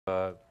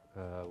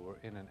were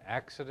in an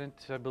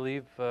accident, I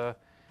believe,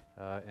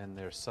 and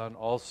their son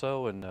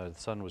also, and the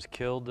son was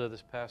killed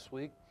this past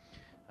week.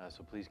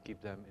 So please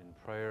keep them in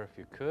prayer if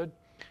you could.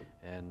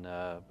 And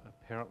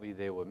apparently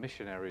they were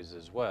missionaries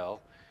as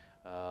well.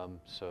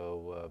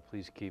 So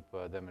please keep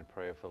them in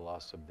prayer for the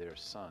loss of their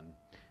son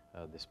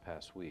this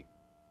past week.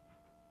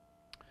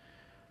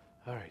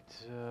 All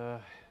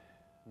right,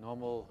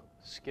 normal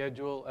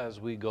schedule as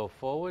we go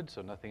forward,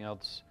 so nothing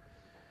else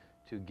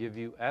to give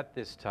you at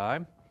this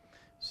time.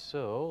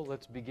 So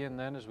let's begin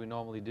then as we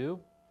normally do.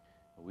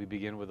 We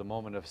begin with a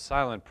moment of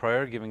silent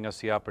prayer, giving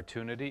us the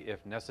opportunity,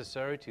 if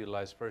necessary, to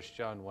utilize 1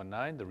 John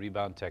 1:9, the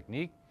rebound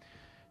technique,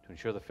 to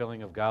ensure the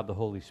filling of God the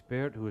Holy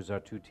Spirit, who is our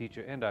true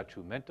teacher and our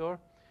true mentor.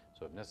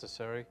 So if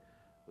necessary,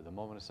 with a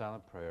moment of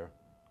silent prayer,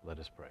 let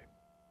us pray.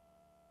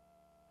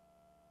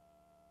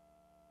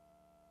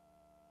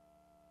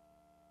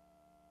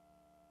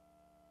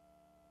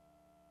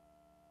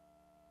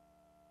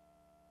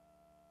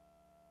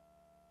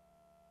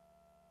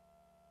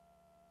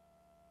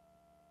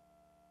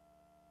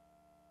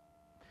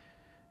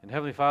 And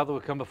Heavenly Father,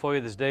 we come before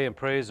you this day in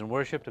praise and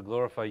worship to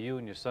glorify you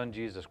and your Son,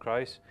 Jesus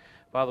Christ.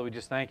 Father, we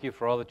just thank you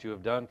for all that you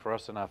have done for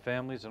us and our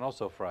families and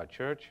also for our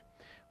church.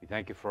 We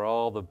thank you for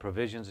all the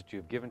provisions that you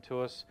have given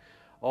to us,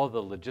 all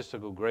the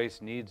logistical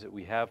grace needs that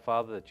we have,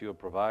 Father, that you have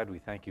provided. We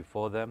thank you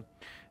for them,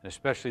 and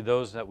especially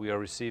those that we are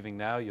receiving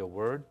now, your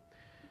word.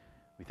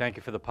 We thank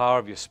you for the power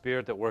of your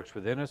Spirit that works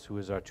within us, who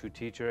is our true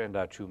teacher and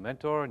our true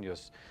mentor, and your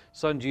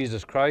Son,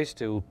 Jesus Christ,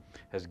 who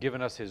has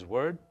given us his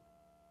word,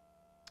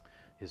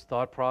 his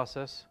thought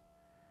process,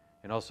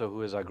 and also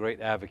who is our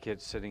great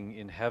advocate sitting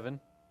in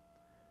heaven.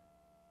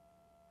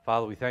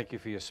 Father, we thank you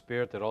for your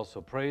Spirit that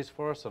also prays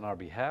for us on our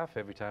behalf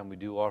every time we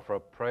do offer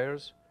up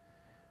prayers.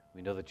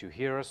 We know that you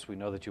hear us, we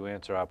know that you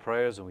answer our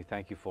prayers, and we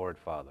thank you for it,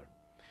 Father.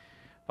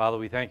 Father,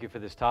 we thank you for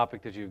this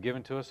topic that you've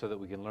given to us so that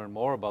we can learn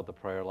more about the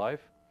prayer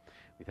life.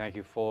 We thank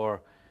you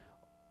for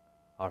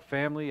our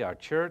family, our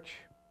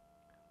church,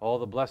 all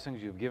the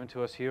blessings you've given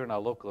to us here in our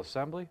local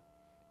assembly.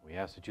 We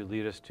ask that you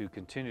lead us to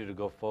continue to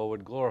go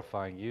forward,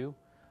 glorifying you,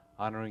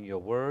 honoring your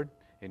word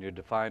and your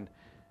defined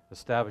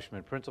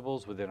establishment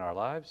principles within our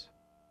lives,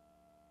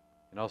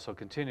 and also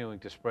continuing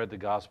to spread the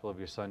gospel of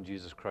your Son,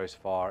 Jesus Christ,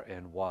 far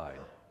and wide.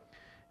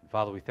 And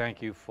Father, we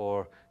thank you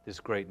for this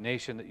great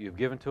nation that you've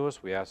given to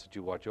us. We ask that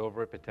you watch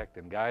over it, protect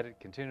and guide it,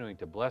 continuing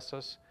to bless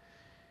us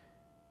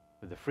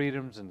with the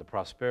freedoms and the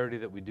prosperity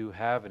that we do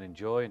have and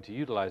enjoy, and to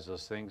utilize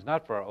those things,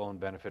 not for our own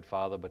benefit,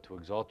 Father, but to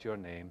exalt your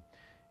name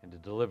and to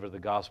deliver the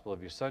gospel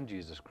of your Son,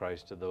 Jesus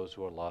Christ, to those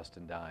who are lost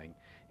and dying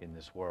in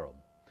this world.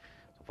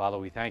 So, Father,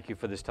 we thank you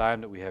for this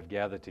time that we have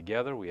gathered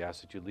together. We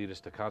ask that you lead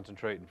us to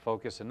concentrate and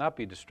focus and not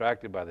be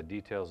distracted by the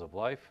details of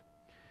life,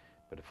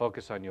 but to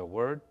focus on your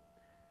word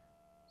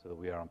so that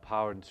we are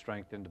empowered and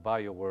strengthened by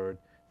your word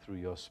through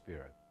your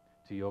Spirit,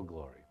 to your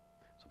glory.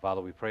 So,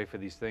 Father, we pray for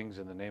these things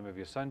in the name of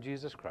your Son,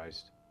 Jesus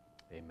Christ.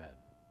 Amen.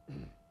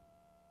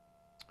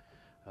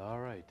 All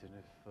right, and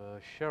if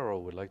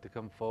Cheryl would like to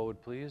come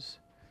forward, please.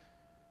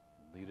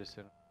 Lead us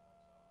in.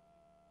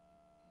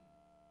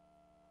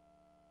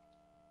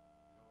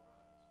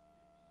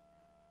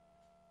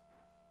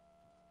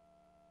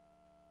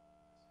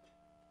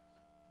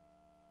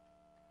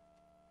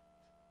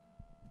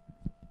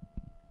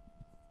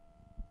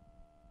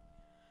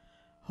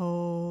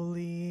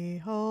 Holy,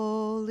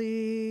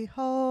 holy,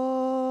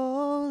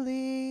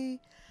 holy,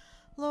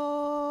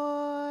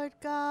 Lord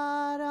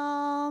God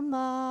Almighty,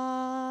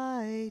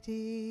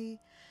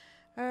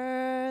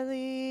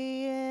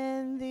 early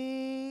in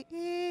the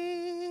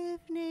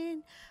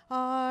evening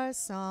our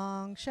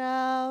song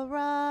shall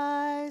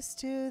rise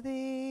to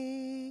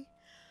thee.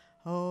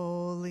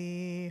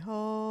 Holy,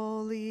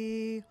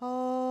 holy,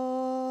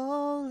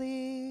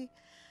 holy,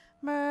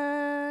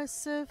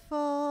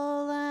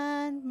 merciful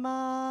and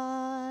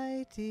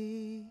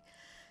mighty,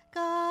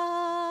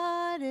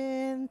 God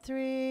in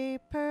three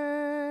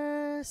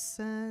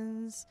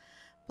persons,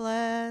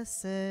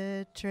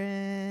 blessed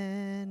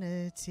Trinity.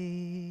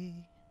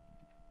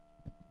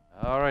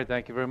 All right,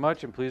 thank you very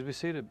much, and please be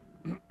seated.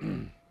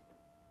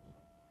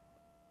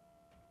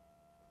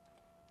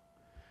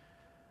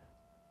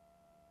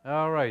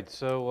 All right,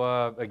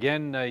 so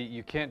again,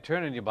 you can't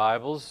turn in your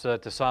Bibles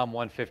to Psalm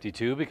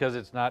 152 because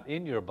it's not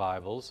in your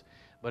Bibles,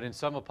 but in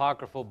some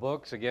apocryphal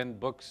books, again,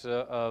 books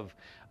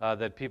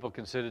that people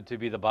consider to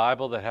be the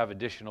Bible that have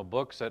additional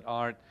books that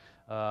aren't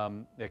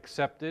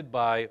accepted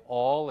by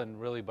all and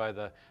really by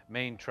the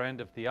main trend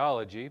of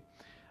theology.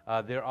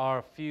 There are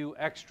a few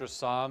extra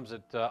psalms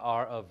that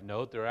are of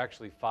note. There are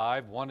actually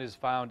 5. One is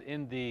found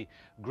in the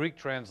Greek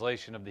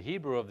translation of the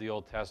Hebrew of the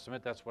Old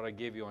Testament. That's what I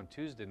gave you on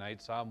Tuesday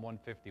night, Psalm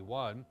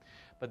 151.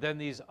 But then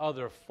these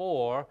other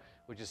 4,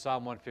 which is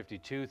Psalm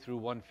 152 through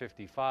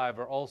 155,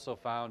 are also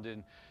found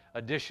in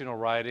additional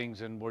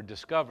writings and were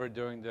discovered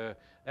during the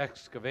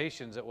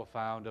excavations that were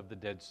found of the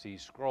Dead Sea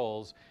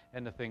Scrolls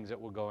and the things that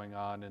were going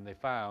on and they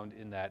found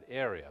in that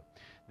area.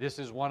 This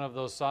is one of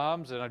those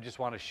Psalms, and I just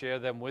want to share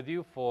them with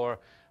you for,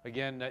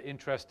 again,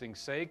 interesting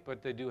sake,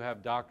 but they do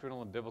have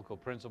doctrinal and biblical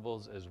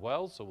principles as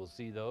well, so we'll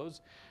see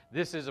those.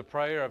 This is a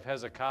prayer of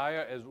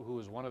Hezekiah, who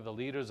was one of the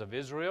leaders of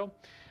Israel,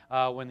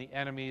 when the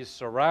enemies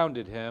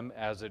surrounded him,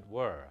 as it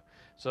were.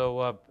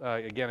 So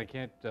again,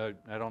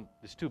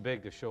 it's too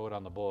big to show it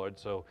on the board,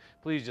 so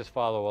please just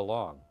follow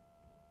along.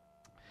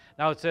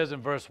 Now it says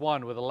in verse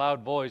 1, with a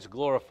loud voice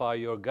glorify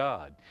your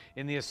God.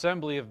 In the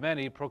assembly of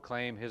many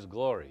proclaim his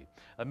glory.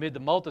 Amid the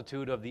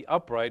multitude of the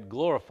upright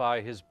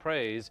glorify his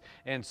praise,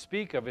 and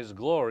speak of his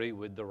glory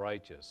with the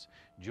righteous.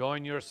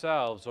 Join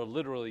yourselves, or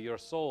literally your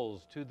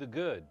souls, to the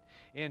good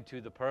and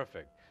to the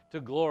perfect,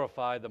 to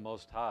glorify the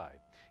Most High.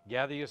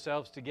 Gather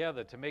yourselves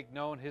together to make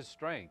known his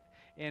strength,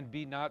 and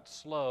be not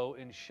slow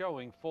in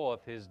showing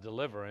forth his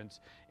deliverance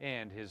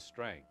and his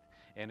strength,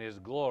 and his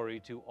glory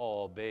to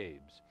all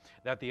babes,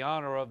 that the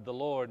honor of the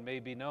Lord may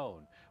be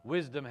known.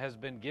 Wisdom has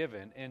been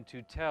given, and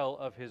to tell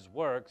of his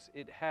works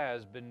it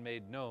has been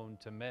made known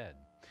to men,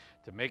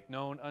 to make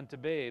known unto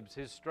babes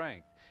his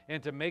strength,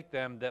 and to make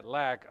them that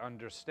lack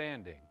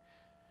understanding,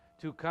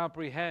 to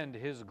comprehend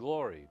his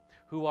glory,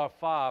 who are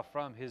far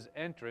from his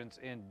entrance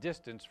and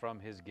distant from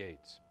his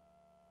gates.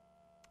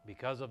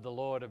 Because of the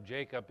Lord of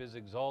Jacob is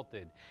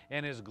exalted,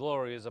 and his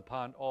glory is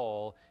upon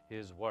all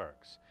his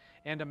works.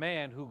 And a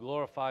man who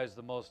glorifies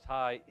the Most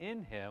High,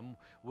 in him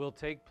will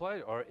take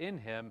pleasure, or in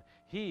him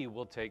he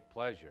will take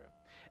pleasure,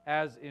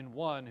 as in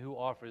one who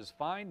offers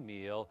fine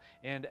meal,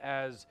 and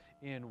as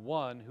in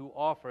one who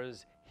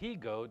offers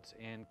he-goats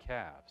and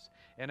calves,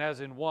 and as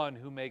in one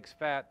who makes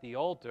fat the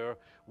altar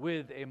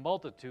with a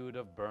multitude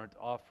of burnt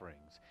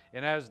offerings,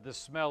 and as the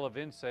smell of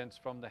incense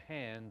from the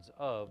hands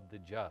of the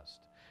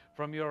just.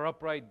 From your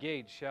upright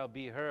gates shall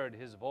be heard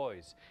his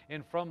voice,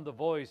 and from the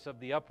voice of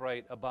the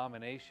upright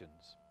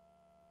abominations.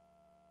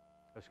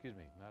 Excuse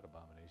me, not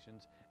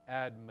abominations,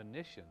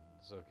 admonitions,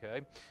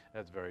 okay?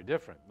 That's very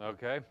different,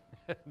 okay?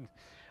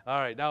 All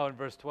right, now in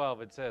verse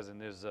 12 it says, and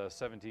there's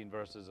 17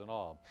 verses in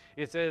all,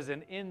 it says,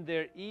 and in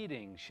their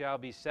eating shall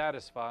be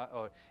satisfied,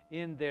 or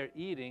in their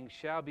eating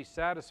shall be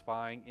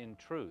satisfying in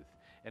truth,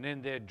 and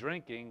in their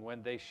drinking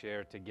when they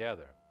share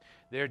together.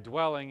 Their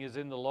dwelling is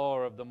in the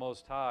law of the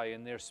Most High,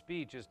 and their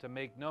speech is to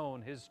make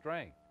known his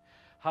strength.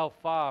 How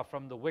far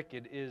from the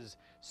wicked is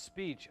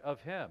speech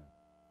of him,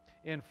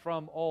 and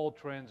from all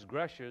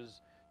transgressors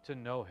to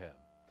know him.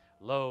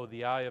 Lo,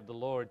 the eye of the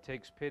Lord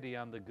takes pity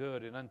on the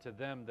good, and unto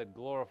them that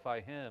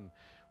glorify him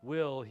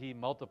will he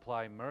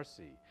multiply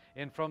mercy,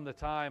 and from the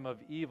time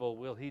of evil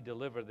will he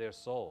deliver their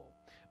soul.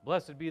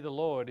 Blessed be the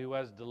Lord, who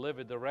has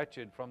delivered the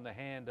wretched from the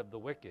hand of the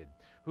wicked,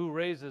 who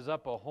raises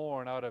up a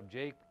horn out of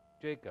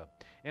Jacob,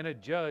 and a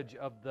judge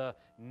of the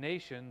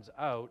nations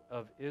out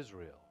of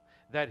Israel,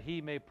 that he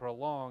may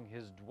prolong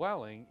his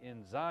dwelling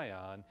in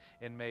Zion,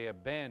 and may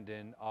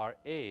abandon our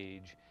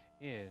age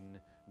in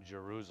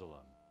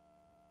Jerusalem.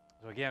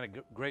 So again,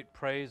 a great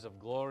praise of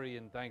glory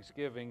and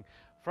thanksgiving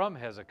from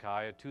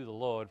Hezekiah to the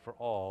Lord for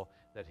all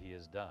that he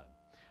has done.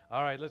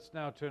 All right, let's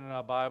now turn in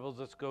our Bibles.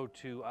 Let's go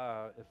to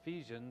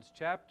Ephesians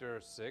chapter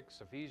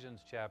 6.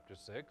 Ephesians chapter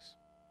 6.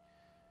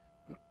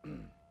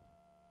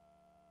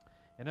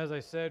 And as I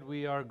said,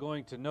 we are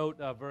going to note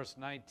verse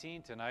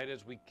 19 tonight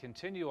as we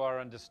continue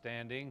our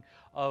understanding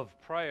of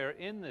prayer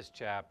in this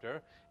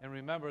chapter. And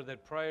remember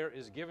that prayer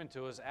is given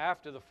to us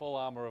after the full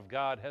armor of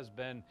God has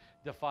been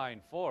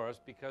defined for us,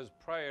 because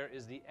prayer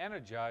is the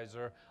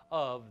energizer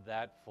of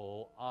that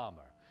full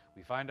armor.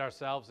 We find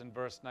ourselves in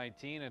verse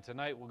 19, and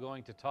tonight we're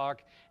going to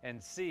talk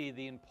and see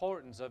the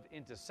importance of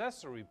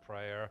intercessory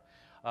prayer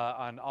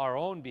on our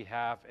own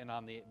behalf and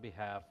on the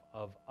behalf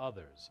of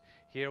others.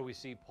 Here we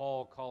see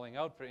Paul calling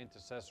out for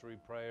intercessory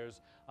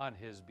prayers on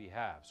his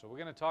behalf. So we're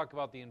going to talk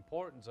about the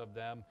importance of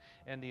them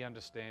and the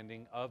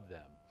understanding of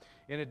them.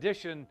 In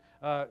addition,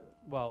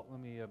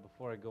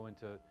 before I go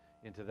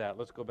into that,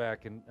 let's go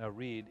back and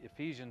read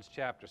Ephesians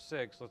chapter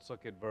 6. Let's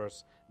look at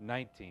verse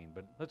 19.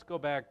 But let's go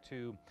back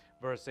to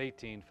verse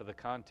 18 for the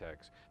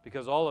context,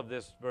 because all of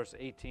this, verse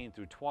 18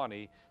 through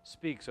 20,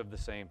 speaks of the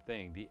same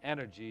thing, the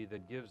energy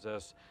that gives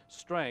us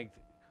strength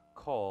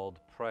called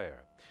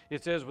prayer.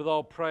 It says, with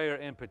all prayer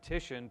and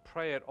petition,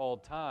 pray at all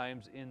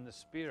times in the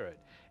Spirit,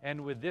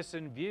 and with this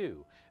in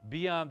view,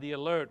 be on the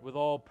alert with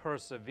all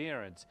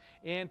perseverance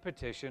and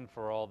petition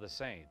for all the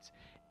saints.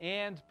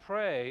 And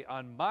pray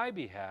on my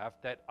behalf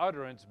that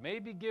utterance may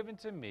be given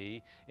to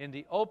me in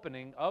the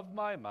opening of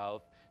my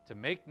mouth to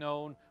make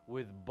known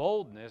with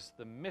boldness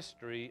the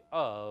mystery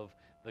of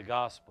the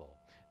gospel.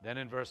 Then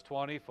in verse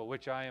 20, for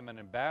which I am an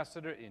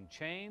ambassador in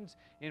chains,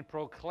 in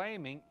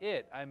proclaiming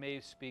it I may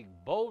speak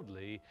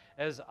boldly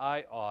as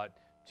I ought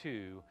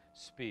to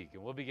speak.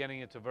 And we'll be getting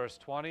into verse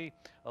 20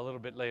 a little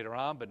bit later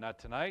on, but not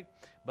tonight.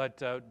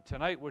 But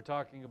tonight we're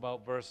talking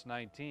about verse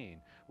 19,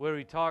 where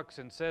he talks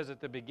and says at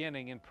the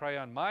beginning, and pray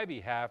on my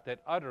behalf that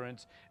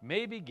utterance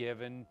may be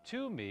given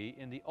to me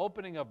in the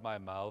opening of my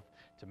mouth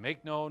to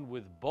make known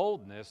with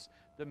boldness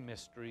the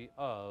mystery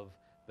of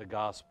the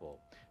gospel.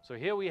 So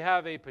here we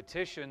have a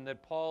petition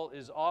that Paul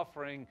is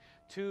offering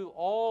to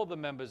all the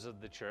members of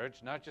the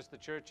church, not just the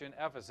church in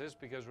Ephesus,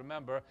 because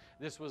remember,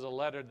 this was a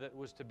letter that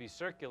was to be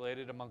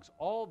circulated amongst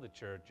all the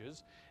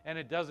churches, and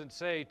it doesn't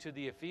say to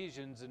the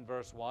Ephesians in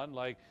verse 1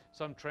 like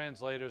some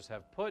translators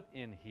have put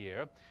in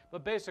here,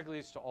 but basically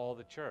it's to all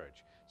the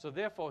church. So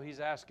therefore, he's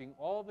asking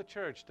all the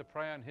church to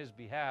pray on his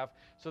behalf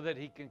so that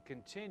he can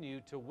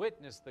continue to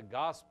witness the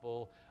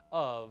gospel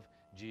of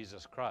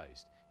Jesus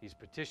Christ. He's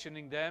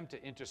petitioning them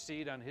to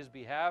intercede on his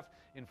behalf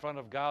in front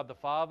of God the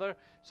Father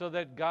so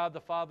that God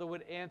the Father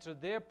would answer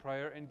their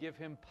prayer and give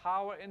him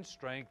power and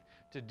strength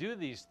to do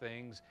these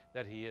things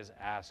that he is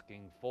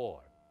asking for.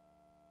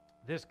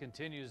 This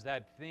continues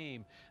that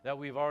theme that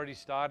we've already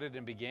started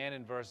and began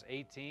in verse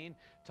 18,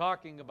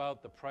 talking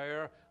about the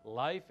prayer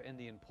life and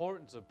the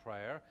importance of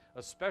prayer,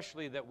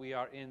 especially that we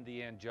are in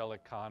the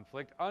angelic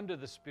conflict, under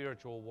the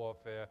spiritual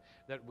warfare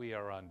that we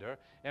are under.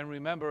 And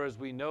remember, as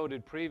we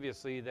noted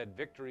previously, that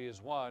victory is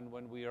won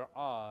when we are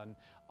on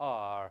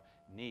our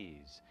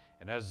knees.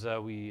 And as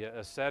we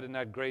said in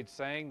that great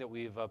saying that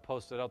we've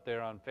posted out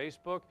there on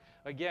Facebook,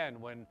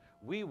 again, when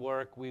we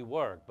work,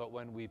 but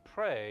when we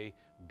pray,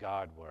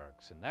 God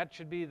works. And that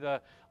should be the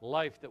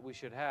life that we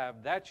should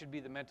have. That should be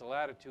the mental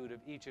attitude of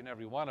each and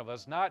every one of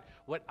us. Not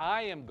what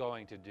I am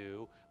going to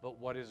do, but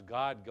what is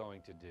God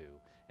going to do.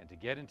 And to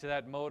get into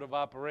that mode of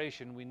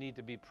operation, we need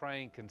to be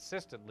praying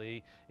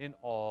consistently in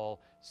all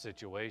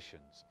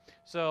situations.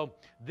 So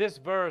this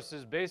verse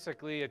is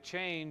basically a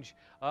change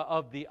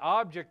of the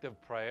object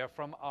of prayer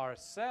from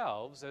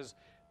ourselves, as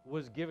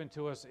was given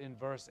to us in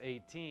verse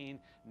 18.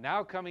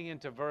 Now coming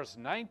into verse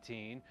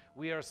 19,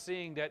 we are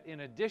seeing that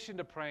in addition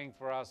to praying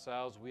for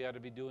ourselves, we are to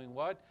be doing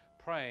what?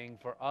 Praying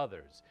for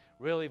others.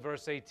 Really,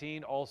 verse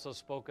 18 also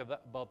spoke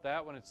about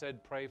that when it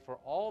said pray for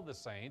all the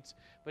saints,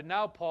 but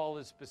now Paul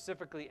is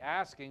specifically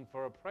asking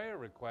for a prayer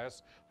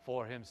request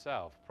for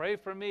himself. Pray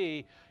for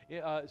me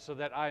so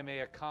that I may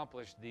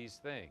accomplish these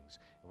things.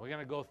 And we're going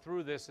to go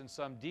through this in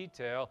some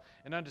detail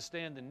and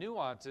understand the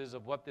nuances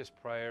of what this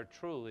prayer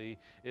truly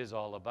is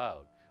all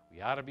about. We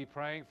ought to be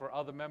praying for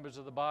other members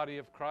of the body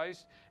of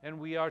Christ, and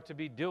we are to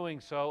be doing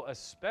so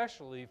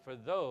especially for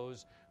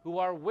those who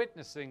are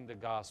witnessing the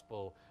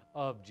gospel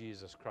of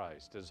Jesus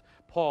Christ, as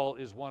Paul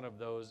is one of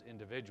those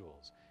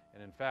individuals.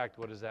 And in fact,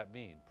 what does that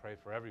mean? Pray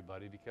for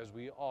everybody, because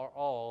we are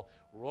all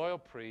royal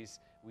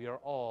priests. We are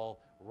all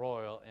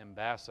royal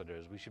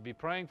ambassadors. We should be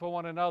praying for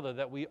one another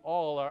that we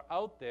all are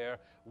out there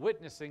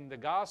witnessing the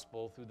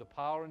gospel through the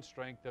power and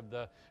strength of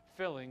the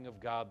filling of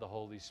God the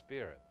Holy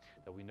Spirit.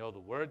 That we know the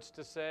words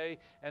to say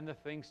and the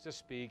things to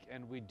speak,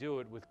 and we do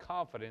it with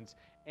confidence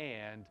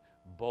and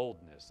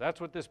boldness. That's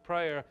what this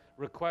prayer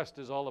request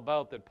is all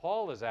about that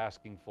Paul is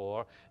asking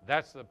for.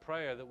 That's the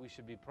prayer that we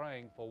should be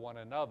praying for one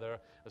another,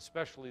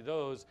 especially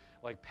those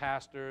like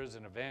pastors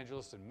and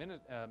evangelists and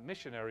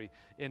missionary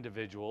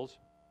individuals,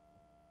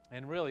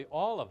 and really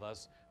all of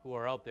us who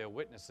are out there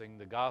witnessing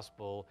the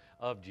gospel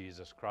of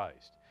Jesus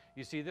Christ.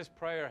 You see, this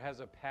prayer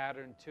has a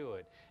pattern to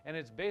it, and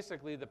it's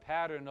basically the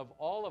pattern of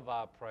all of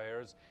our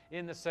prayers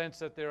in the sense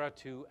that there are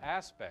two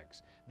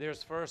aspects.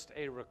 There's first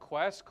a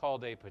request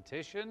called a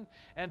petition,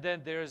 and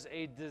then there's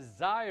a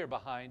desire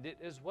behind it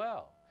as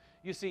well.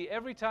 You see,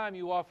 every time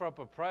you offer up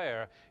a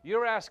prayer,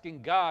 you're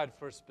asking God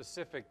for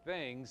specific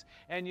things,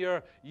 and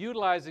you're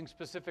utilizing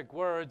specific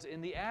words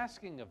in the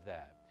asking of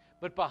that.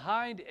 But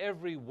behind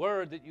every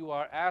word that you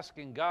are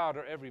asking God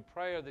or every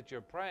prayer that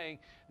you're praying,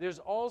 there's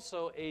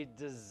also a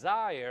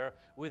desire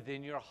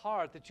within your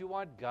heart that you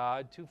want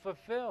God to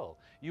fulfill.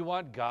 You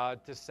want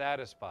God to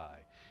satisfy.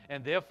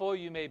 And therefore,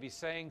 you may be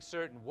saying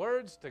certain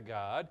words to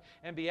God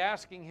and be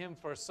asking Him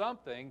for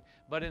something,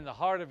 but in the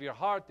heart of your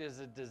heart, there's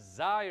a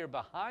desire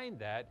behind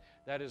that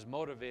that has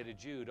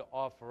motivated you to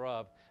offer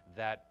up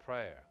that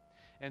prayer.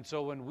 And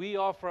so when we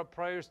offer up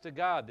prayers to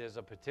God, there's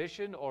a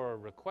petition or a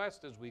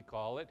request, as we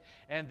call it,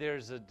 and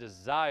there's a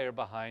desire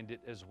behind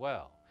it as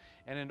well.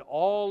 And in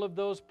all of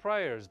those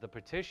prayers, the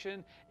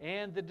petition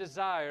and the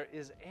desire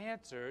is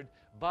answered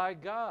by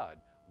God,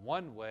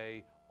 one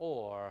way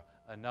or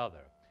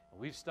another.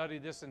 We've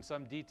studied this in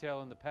some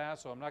detail in the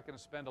past, so I'm not going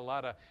to spend a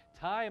lot of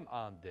time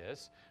on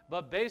this.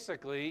 But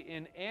basically,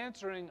 in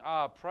answering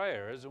our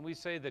prayers, and we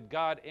say that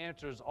God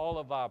answers all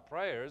of our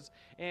prayers,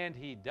 and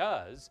He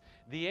does,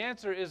 the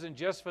answer isn't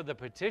just for the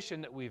petition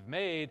that we've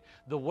made,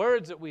 the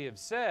words that we have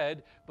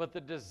said, but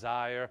the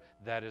desire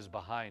that is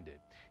behind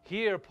it.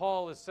 Here,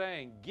 Paul is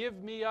saying,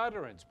 give me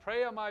utterance,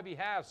 pray on my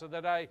behalf so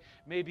that I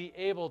may be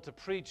able to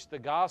preach the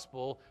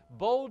gospel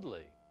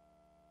boldly.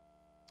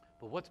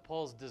 But what's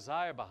Paul's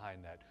desire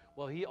behind that?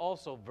 Well, he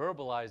also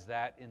verbalized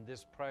that in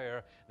this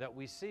prayer that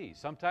we see.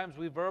 Sometimes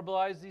we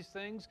verbalize these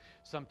things.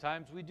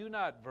 Sometimes we do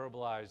not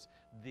verbalize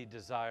the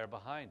desire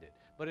behind it.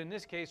 But in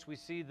this case, we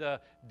see the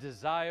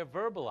desire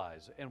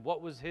verbalized. And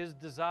what was his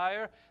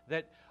desire?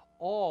 That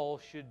all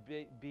should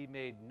be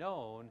made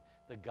known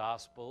the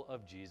gospel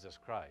of Jesus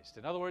Christ.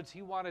 In other words,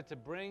 he wanted to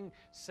bring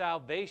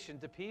salvation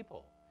to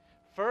people.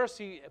 First,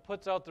 he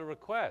puts out the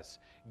request,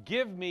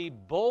 give me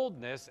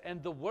boldness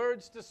and the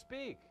words to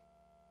speak.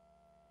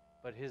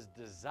 but his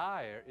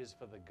desire is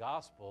for the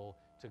gospel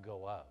to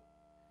go out.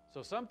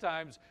 So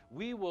sometimes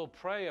we will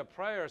pray a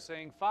prayer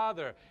saying,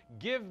 Father,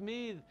 give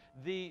me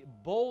the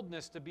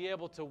boldness to be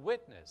able to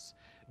witness.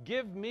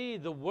 Give me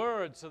the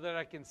word so that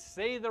I can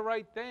say the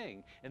right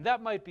thing. And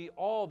that might be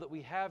all that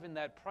we have in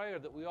that prayer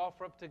that we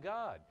offer up to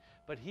God.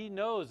 But he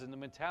knows in the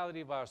mentality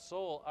of our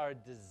soul, our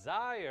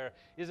desire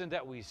isn't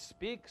that we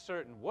speak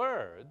certain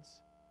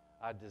words.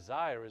 Our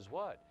desire is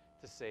what?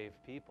 To save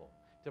people,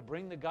 to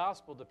bring the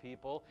gospel to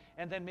people,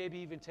 and then maybe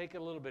even take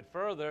it a little bit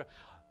further.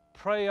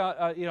 Pray,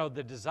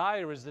 the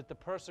desire is that the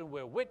person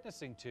we're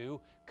witnessing to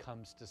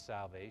comes to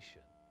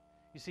salvation.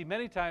 You see,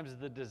 many times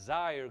the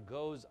desire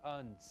goes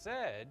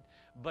unsaid,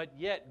 but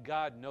yet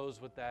God knows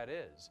what that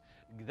is.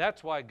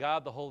 That's why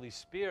God the Holy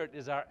Spirit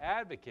is our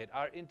advocate,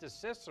 our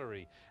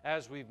intercessory,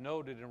 as we've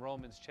noted in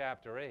Romans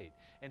chapter 8.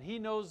 And he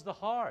knows the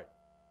heart.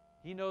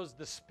 He knows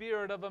the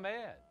spirit of a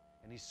man,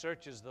 and he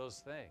searches those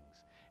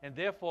things. And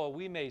therefore,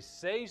 we may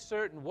say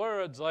certain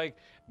words like,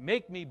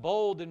 make me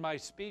bold in my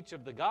speech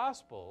of the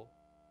gospel,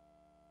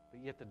 but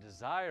yet the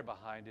desire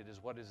behind it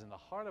is what is in the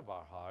heart of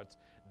our hearts,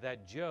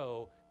 that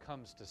Joe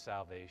comes to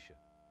salvation.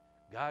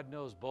 God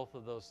knows both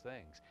of those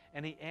things,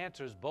 and he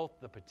answers both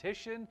the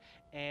petition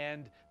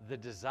and the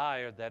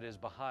desire that is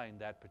behind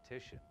that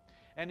petition.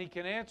 And he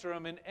can answer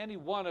them in any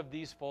one of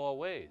these four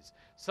ways.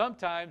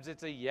 Sometimes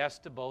it's a yes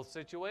to both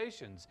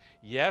situations.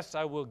 Yes,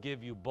 I will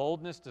give you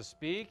boldness to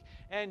speak,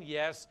 and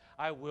yes,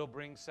 I will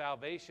bring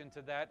salvation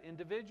to that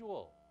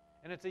individual.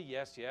 And it's a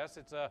yes, yes,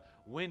 it's a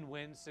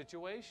win-win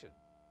situation.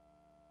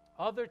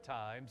 Other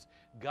times,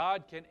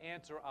 God can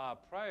answer our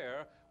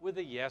prayer with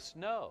a yes,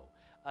 no.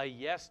 A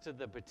yes to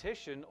the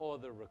petition or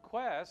the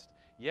request.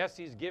 Yes,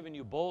 he's given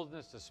you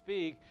boldness to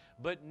speak,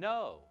 but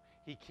no,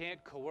 he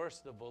can't coerce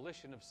the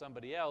volition of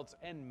somebody else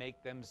and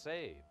make them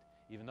saved.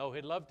 Even though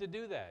he'd love to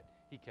do that,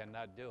 he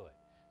cannot do it.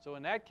 So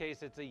in that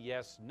case, it's a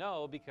yes,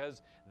 no,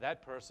 because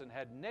that person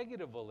had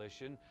negative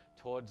volition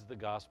towards the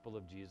gospel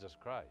of Jesus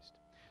Christ.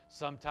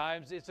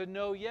 Sometimes it's a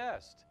no,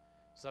 yes.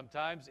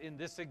 Sometimes in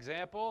this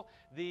example,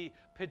 the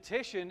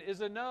petition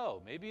is a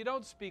no. Maybe you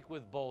don't speak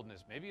with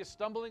boldness. Maybe you're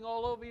stumbling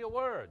all over your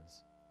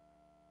words.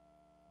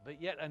 But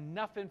yet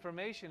enough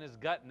information has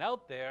gotten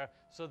out there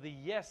so the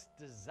yes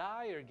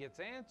desire gets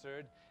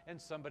answered and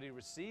somebody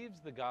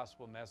receives the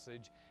gospel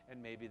message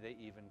and maybe they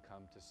even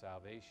come to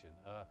salvation.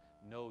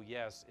 No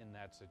yes in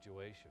that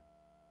situation.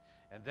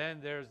 And then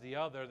there's the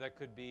other that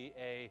could be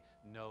a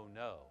no.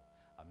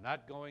 I'm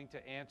not going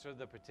to answer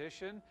the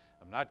petition.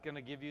 I'm not going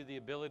to give you the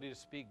ability to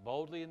speak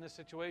boldly in this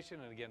situation.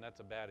 And again,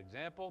 that's a bad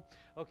example,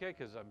 okay,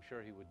 because I'm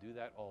sure he would do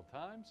that all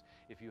times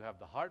if you have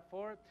the heart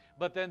for it.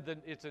 But then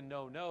it's a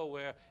no,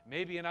 where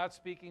maybe you're not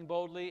speaking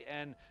boldly,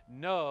 and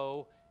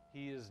no,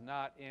 he is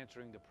not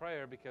answering the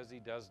prayer because he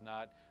does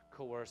not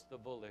coerce the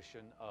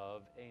volition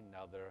of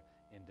another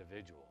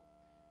individual.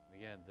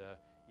 Again, the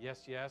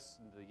yes, yes,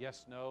 the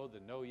yes, no, the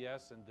no,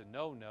 yes, and the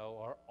no, no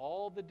are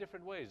all the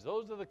different ways.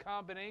 Those are the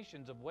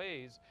combinations of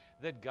ways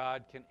that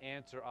God can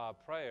answer our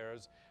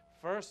prayers,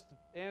 first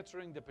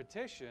answering the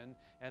petition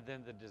and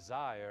then the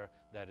desire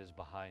that is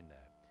behind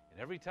that.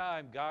 And every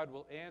time God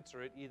will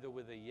answer it either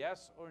with a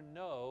yes or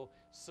no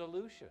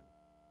solution,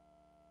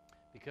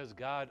 because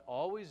God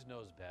always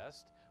knows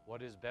best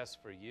what is best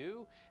for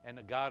you, and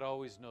God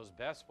always knows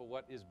best for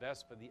what is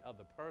best for the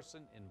other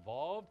person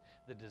involved,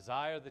 the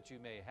desire that you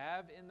may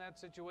have in that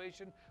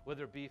situation,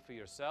 whether it be for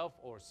yourself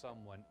or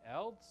someone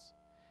else.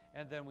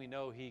 And then we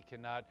know he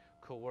cannot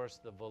coerce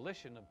the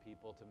volition of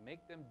people to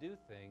make them do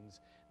things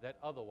that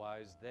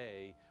otherwise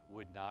they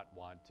would not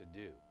want to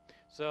do.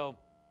 So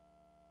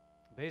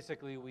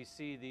basically, we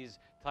see these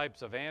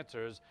types of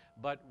answers,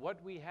 but what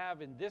we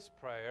have in this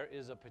prayer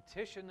is a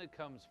petition that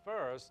comes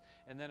first,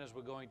 and then as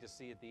we're going to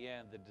see at the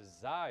end, the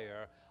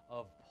desire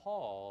of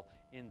Paul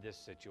in this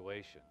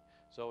situation.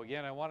 So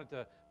again, I wanted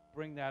to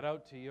bring that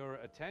out to your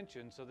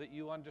attention so that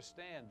you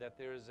understand that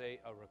there is a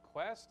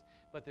request,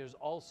 but there's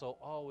also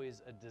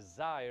always a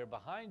desire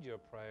behind your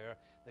prayer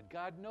that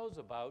God knows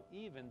about,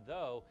 even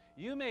though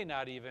you may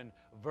not even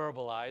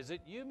verbalize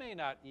it, you may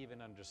not even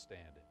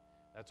understand it.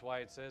 That's why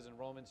it says in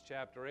Romans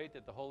chapter 8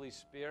 that the Holy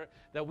Spirit,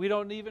 that we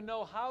don't even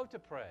know how to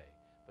pray,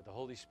 but the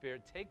Holy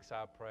Spirit takes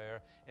our prayer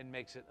and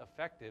makes it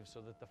effective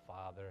so that the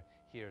Father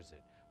hears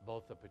it,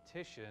 both the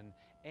petition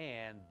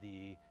and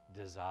the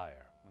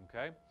desire,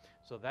 okay?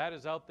 So that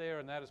is out there,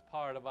 and that is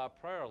part of our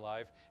prayer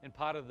life and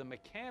part of the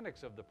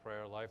mechanics of the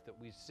prayer life that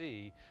we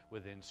see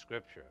within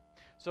Scripture.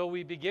 So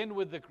we begin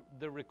with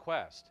the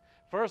request.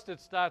 First,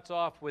 it starts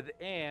off with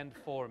 "and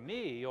for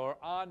me," or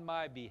 "on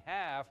my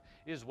behalf,"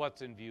 is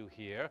what's in view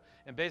here.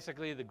 And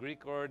basically, the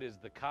Greek word is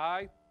the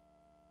kai.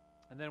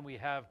 And then we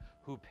have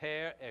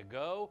huper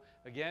ego.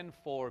 Again,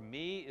 "for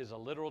me" is a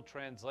literal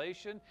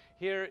translation.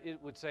 Here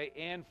it would say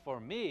 "and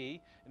for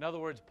me." In other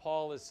words,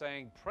 Paul is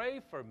saying, pray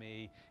for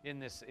me in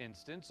this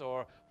instance,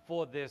 or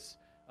for this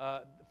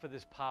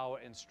power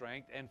and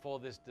strength, and for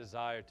this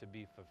desire to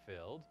be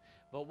fulfilled.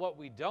 But what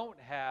we don't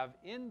have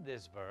in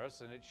this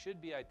verse, and it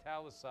should be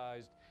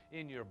italicized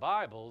in your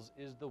Bibles,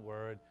 is the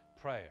word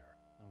prayer,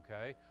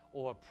 okay,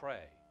 or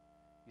pray.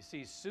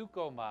 You see,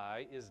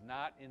 sukomai is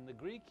not in the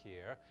Greek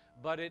here,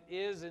 but it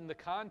is in the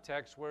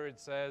context where it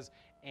says,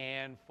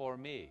 and for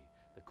me.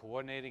 The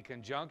coordinating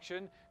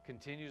conjunction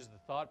continues the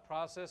thought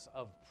process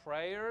of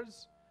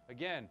prayers.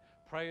 Again,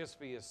 prayers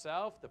for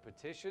yourself, the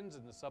petitions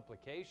and the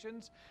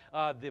supplications,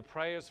 the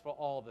prayers for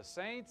all the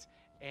saints,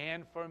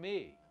 and for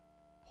me.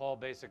 Paul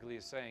basically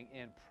is saying,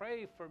 and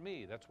pray for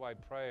me. That's why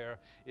prayer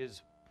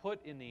is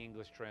put in the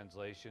English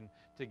translation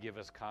to give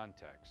us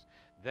context.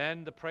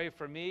 Then the pray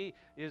for me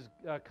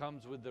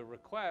comes with the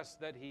request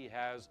that he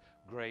has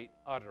great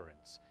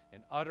utterance.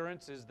 And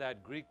utterance is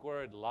that Greek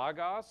word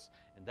logos,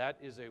 and that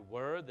is a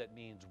word that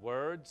means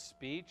word,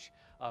 speech,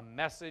 a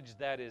message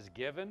that is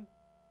given.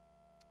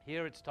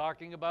 Here it's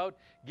talking about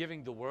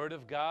giving the Word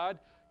of God.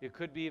 It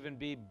could even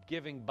be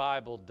giving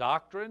Bible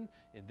doctrine.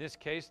 In this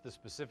case, the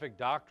specific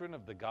doctrine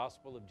of the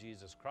gospel of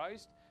Jesus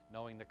Christ,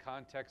 knowing the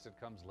context that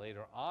comes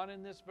later on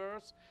in this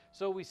verse.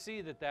 So we see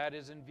that that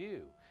is in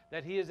view,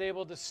 that he is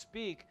able to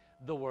speak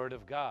the Word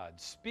of God,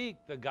 speak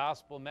the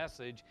gospel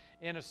message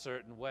in a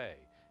certain way.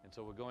 And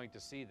so we're going to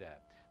see that.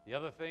 The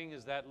other thing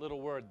is that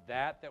little word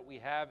that we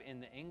have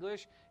in the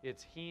English.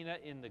 It's hina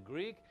in the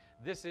Greek.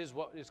 This is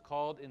what is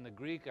called in the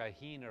Greek a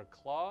hiner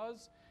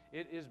clause.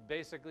 It is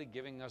basically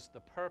giving us the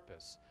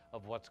purpose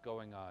of what's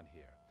going on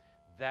here.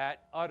 That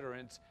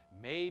utterance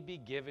may be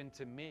given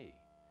to me.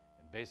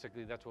 And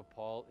basically that's what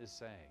Paul is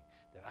saying,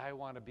 that I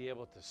want to be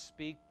able to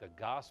speak the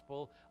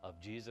gospel of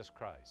Jesus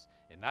Christ.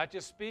 And not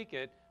just speak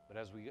it, but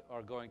as we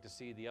are going to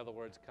see the other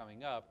words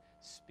coming up,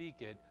 speak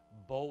it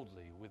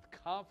boldly, with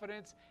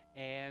confidence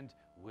and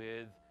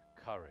with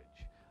courage.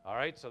 All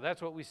right, so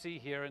that's what we see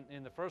here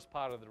in the first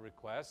part of the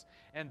request.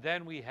 And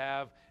then we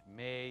have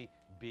may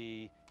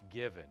be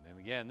given. And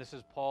again, this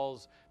is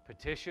Paul's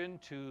petition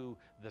to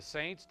the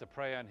saints to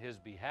pray on his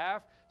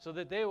behalf so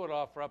that they would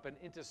offer up an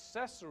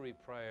intercessory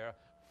prayer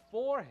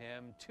for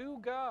him to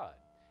God,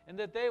 and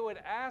that they would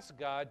ask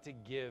God to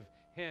give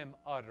him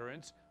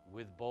utterance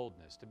with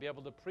boldness, to be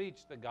able to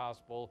preach the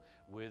gospel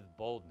with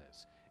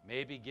boldness.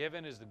 May be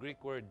given is the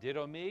Greek word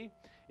didomi.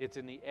 It's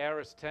in the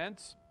aorist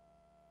tense.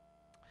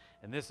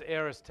 And this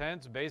aorist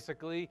tense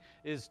basically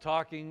is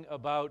talking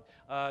about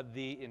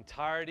the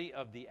entirety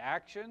of the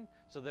action,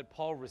 so that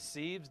Paul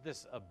receives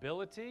this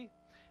ability.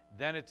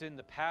 Then it's in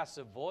the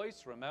passive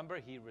voice. Remember,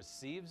 he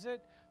receives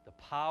it. The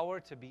power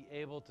to be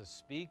able to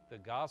speak the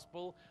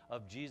gospel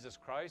of Jesus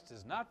Christ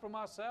is not from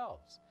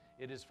ourselves.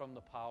 It is from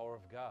the power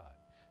of God.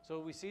 So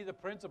we see the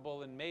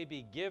principle and may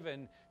be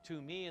given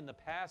to me in the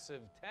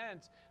passive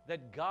tense,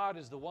 that God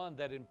is the one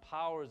that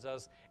empowers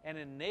us and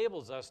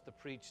enables us to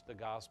preach the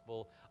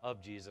gospel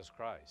of Jesus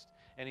Christ.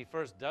 And he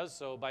first does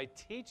so by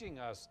teaching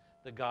us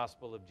the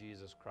gospel of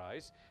Jesus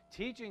Christ,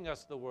 teaching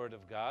us the Word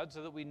of God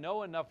so that we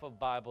know enough of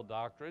Bible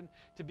doctrine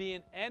to be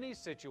in any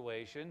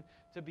situation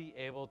to be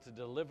able to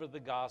deliver the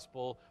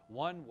gospel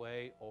one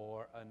way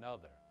or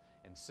another.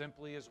 And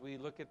simply as we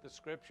look at the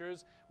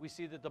scriptures, we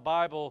see that the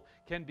Bible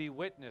can be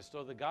witnessed,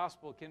 or the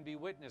gospel can be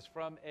witnessed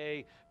from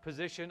a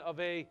position of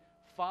a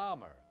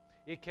farmer.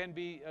 It can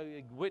be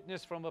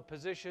witnessed from a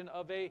position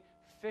of a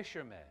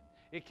fisherman.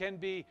 It can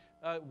be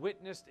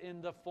witnessed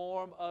in the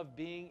form of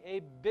being a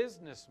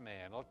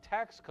businessman or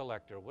tax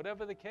collector,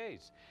 whatever the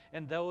case.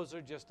 And those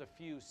are just a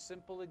few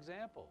simple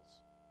examples.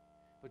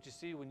 But you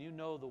see, when you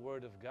know the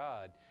Word of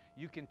God,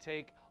 you can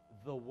take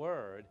the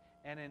Word,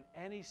 and in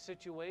any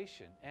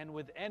situation and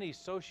with any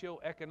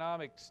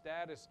socioeconomic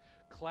status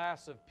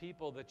class of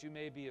people that you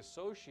may be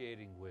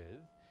associating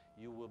with,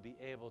 you will be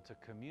able to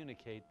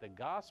communicate the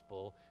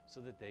gospel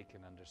so that they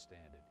can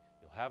understand it.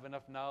 You'll have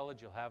enough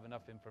knowledge, you'll have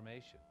enough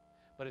information.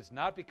 But it's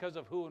not because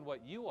of who and what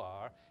you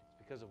are,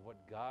 it's because of what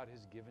God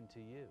has given to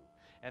you.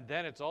 And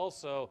then it's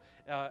also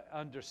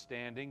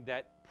understanding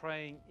that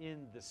praying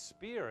in the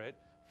Spirit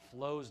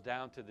flows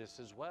down to this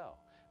as well.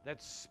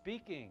 That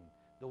speaking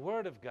the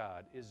Word of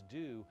God is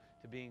due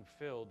to being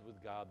filled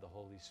with God the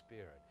Holy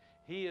Spirit.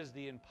 He is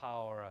the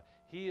empowerer.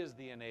 He is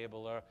the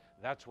enabler.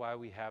 That's why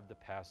we have the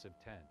passive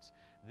tense.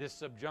 This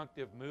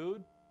subjunctive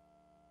mood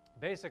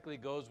basically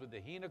goes with the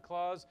hina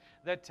clause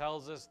that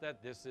tells us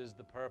that this is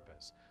the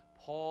purpose.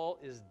 Paul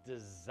is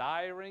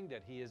desiring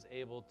that he is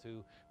able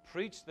to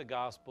preach the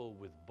gospel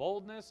with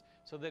boldness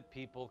so that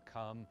people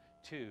come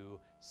to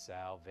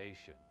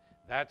salvation.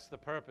 That's the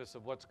purpose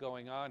of what's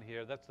going on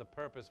here. That's the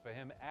purpose for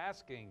him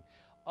asking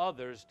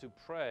others to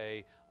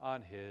pray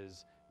on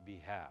his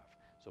behalf.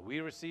 So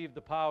we receive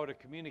the power to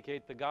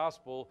communicate the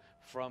gospel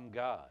from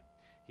God.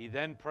 He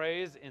then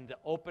prays in the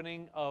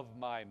opening of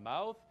my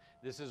mouth.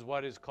 This is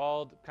what is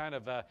called kind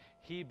of a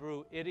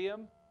Hebrew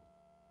idiom,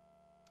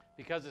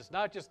 because it's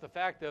not just the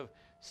fact of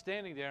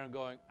standing there and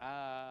going,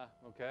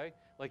 okay,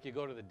 like you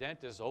go to the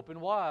dentist,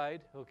 open wide,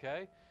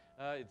 okay?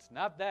 It's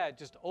not that,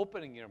 just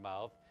opening your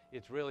mouth.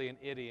 It's really an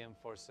idiom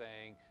for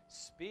saying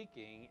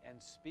speaking and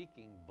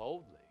speaking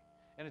boldly.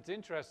 And it's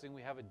interesting,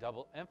 we have a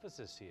double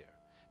emphasis here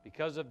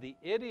because of the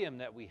idiom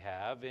that we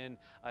have in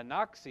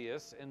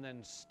anaxios and then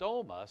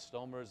stoma.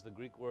 Stoma is the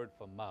Greek word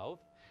for mouth.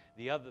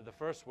 The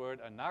first word,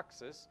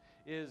 anaxis,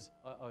 is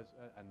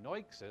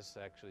anoixis,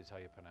 actually is how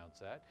you pronounce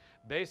that.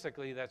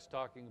 Basically, that's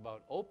talking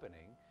about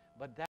opening,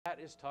 but that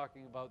is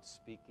talking about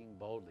speaking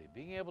boldly,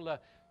 being able to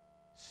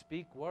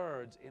speak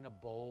words in a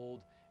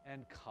bold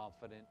and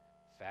confident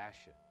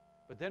fashion.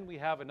 But then we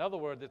have another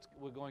word that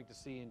we're going to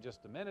see in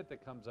just a minute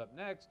that comes up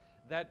next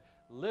that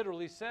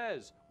literally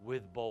says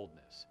with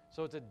boldness.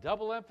 So it's a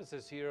double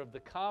emphasis here of the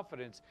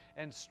confidence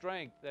and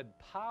strength and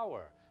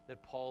power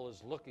that Paul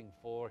is looking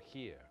for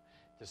here,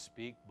 to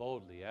speak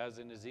boldly, as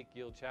in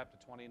Ezekiel chapter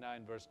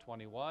 29, verse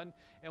 21.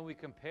 And we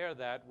compare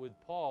that with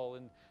Paul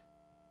in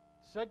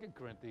 2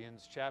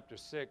 Corinthians chapter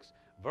 6,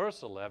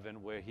 verse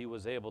 11, where he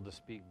was able to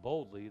speak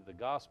boldly the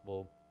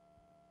gospel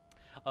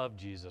of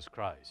Jesus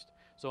Christ.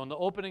 So in the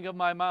opening of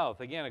my mouth,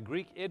 again, a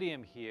Greek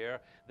idiom here,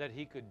 that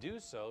he could do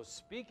so,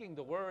 speaking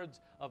the words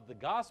of the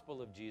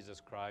gospel of Jesus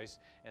Christ,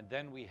 and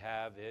then we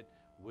have it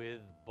with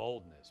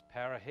boldness,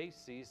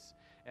 parahasis,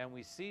 and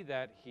we see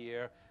that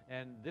here,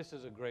 and this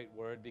is a great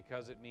word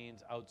because it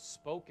means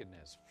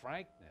outspokenness,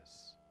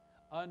 frankness,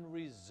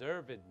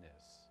 unreservedness,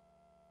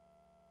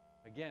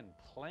 again,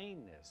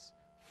 plainness,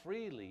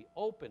 freely,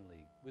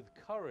 openly, with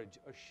courage,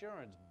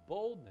 assurance,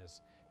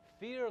 boldness,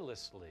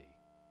 fearlessly.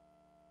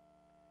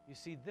 You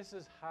see, this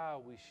is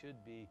how we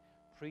should be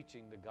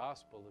preaching the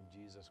gospel of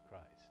Jesus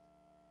Christ.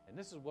 And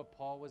this is what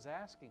Paul was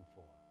asking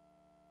for,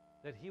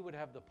 that he would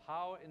have the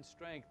power and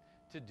strength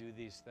to do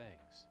these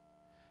things.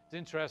 It's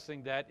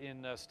interesting that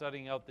in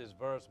studying out this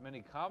verse,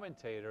 many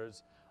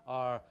commentators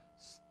are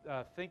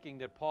thinking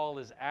that Paul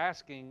is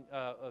asking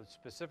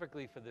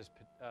specifically for this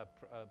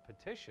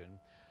petition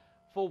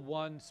for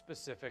one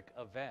specific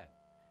event.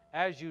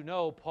 As you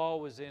know, Paul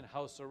was in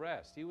house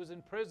arrest. He was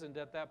imprisoned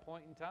at that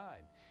point in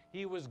time.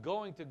 He was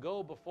going to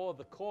go before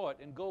the court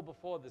and go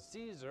before the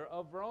Caesar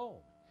of Rome.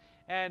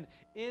 And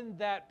in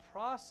that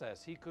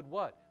process, he could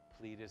what?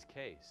 Plead his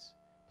case.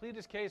 Plead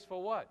his case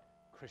for what?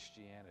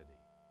 Christianity.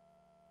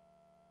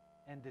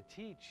 And to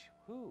teach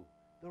who?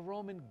 The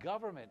Roman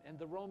government and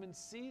the Roman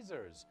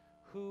Caesars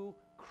who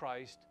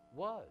Christ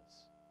was.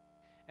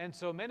 And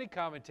so many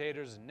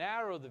commentators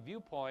narrow the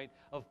viewpoint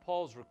of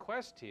Paul's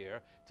request here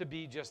to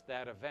be just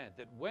that event,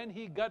 that when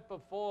he got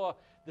before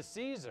the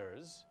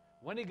Caesars,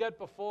 when he got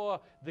before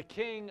the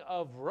king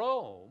of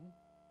Rome,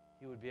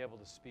 he would be able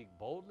to speak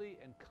boldly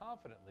and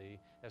confidently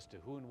as to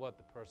who and what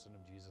the person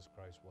of Jesus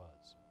Christ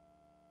was.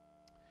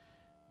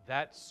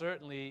 That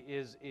certainly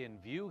is in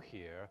view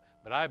here,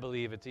 but I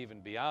believe it's even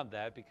beyond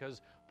that,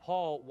 because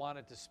Paul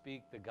wanted to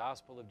speak the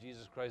gospel of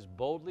Jesus Christ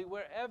boldly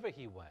wherever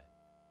he went.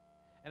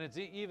 And it's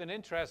even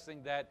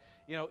interesting that,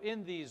 you know,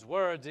 in these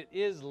words, it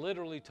is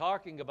literally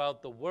talking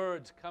about the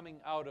words coming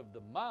out of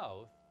the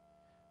mouth,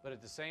 but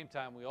at the same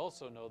time, we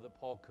also know that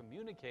Paul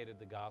communicated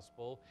the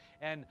gospel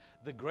and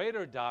the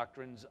greater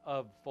doctrines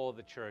for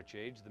the church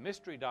age, the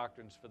mystery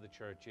doctrines for the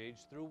church age,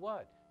 through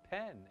what?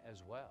 Pen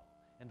as well,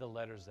 and the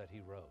letters that he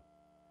wrote.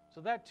 So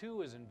that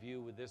too is in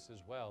view with this as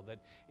well, that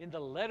in the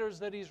letters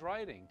that he's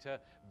writing to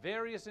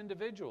various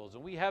individuals,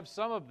 and we have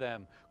some of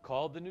them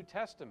called the New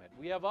Testament.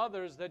 We have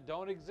others that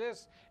don't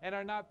exist and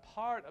are not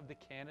part of the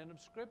canon of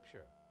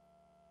Scripture,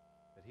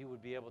 that he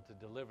would be able to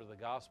deliver the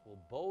gospel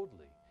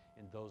boldly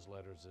in those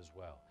letters as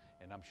well.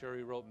 And I'm sure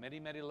he wrote many,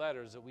 many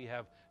letters that we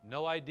have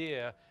no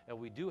idea, and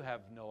we do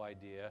have no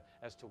idea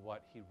as to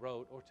what he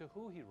wrote or to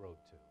who he wrote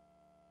to.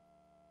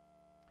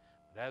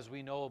 But as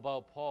we know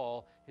about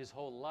Paul, his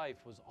whole life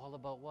was all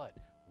about what?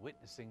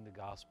 Witnessing the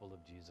gospel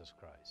of Jesus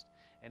Christ.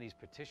 And he's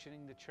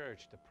petitioning the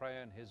church to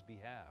pray on his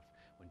behalf.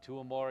 When two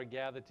or more are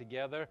gathered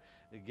together,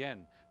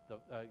 again,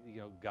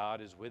 God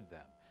is with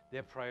them.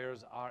 Their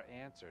prayers are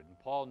answered. And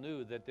Paul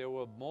knew that there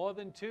were more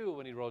than two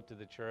when he wrote to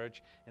the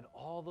church, and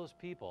all those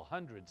people,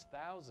 hundreds,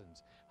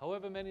 thousands,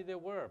 however many there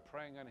were,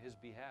 praying on his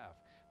behalf,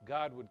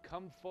 God would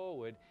come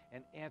forward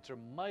and answer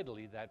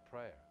mightily that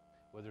prayer,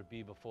 whether it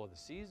be before the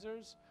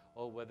Caesars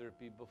or whether it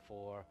be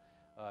before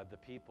the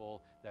people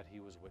that he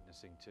was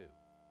witnessing to. And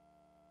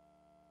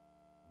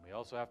we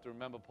also have to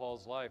remember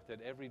Paul's life,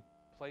 that every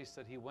place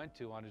that he went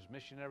to on his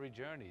missionary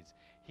journeys,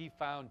 he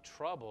found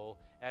trouble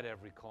at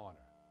every corner.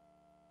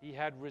 He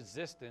had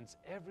resistance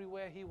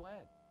everywhere he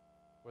went,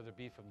 whether it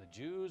be from the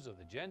Jews or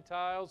the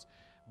Gentiles,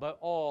 but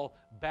all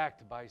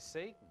backed by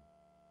Satan.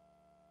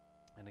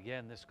 And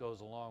again, this goes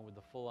along with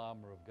the full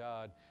armor of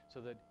God so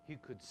that he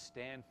could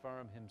stand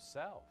firm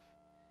himself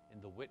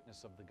in the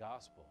witness of the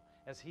gospel,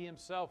 as he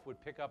himself would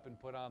pick up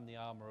and put on the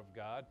armor of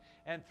God,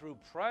 and through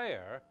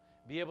prayer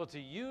be able to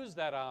use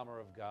that armor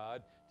of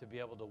God to be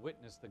able to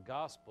witness the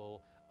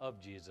gospel of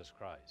Jesus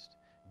Christ.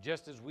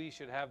 Just as we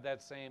should have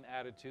that same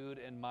attitude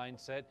and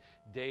mindset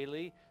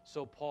daily,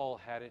 so Paul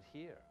had it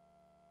here.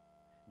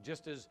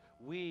 Just as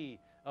let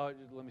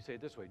me say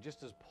it this way,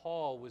 just as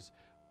Paul was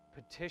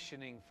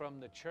petitioning from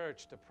the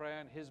church to pray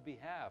on his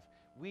behalf,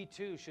 we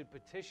too should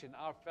petition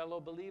our fellow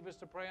believers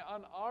to pray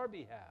on our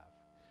behalf,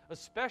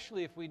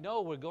 especially if we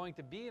know we're going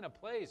to be in a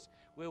place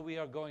where we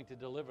are going to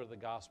deliver the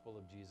gospel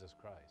of Jesus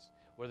Christ,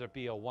 whether it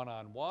be a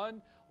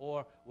one-on-one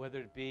or whether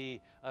it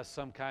be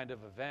some kind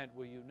of event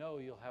where you know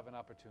you'll have an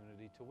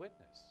opportunity to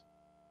witness.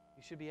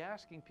 You should be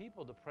asking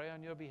people to pray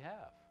on your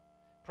behalf.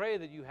 Pray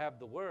that you have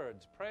the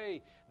words.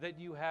 Pray that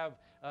you have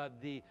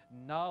the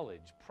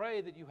knowledge.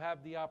 Pray that you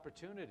have the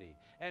opportunity.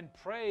 And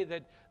pray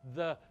that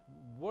the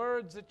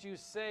words that you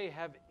say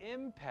have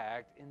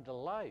impact in the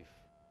life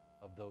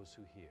of those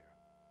who hear.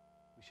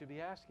 We should be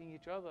asking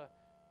each other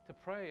to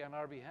pray on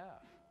our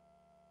behalf.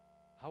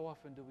 How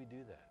often do we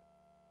do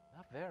that?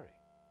 Not very.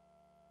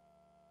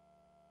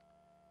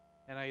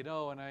 And I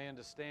know and I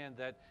understand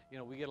that,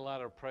 we get a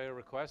lot of prayer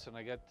requests, and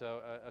I got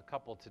a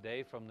couple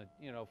today from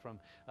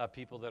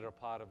people that are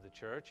part of the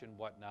church and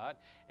whatnot.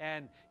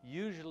 And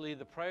usually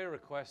the prayer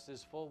request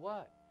is for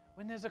what?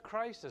 When there's a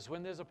crisis,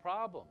 when there's a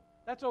problem.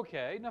 That's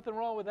okay, nothing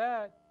wrong with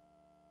that.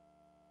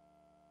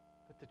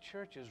 But the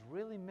church is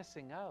really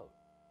missing out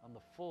on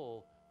the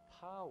full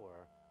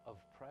power of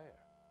prayer.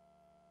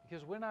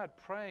 Because we're not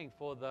praying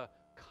for the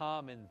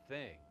common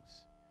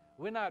things.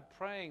 We're not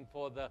praying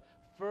for the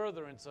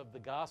furtherance of the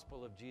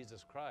gospel of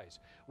Jesus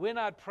Christ. We're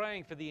not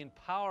praying for the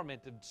empowerment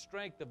and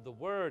strength of the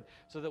word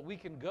so that we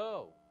can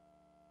go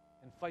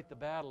and fight the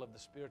battle of the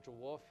spiritual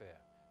warfare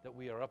that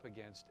we are up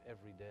against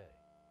every day.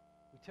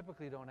 We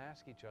typically don't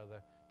ask each other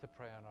to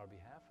pray on our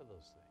behalf for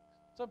those things.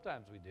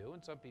 Sometimes we do,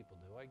 and some people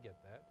do. I get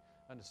that,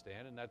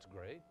 understand, and that's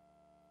great.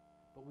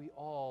 But we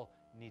all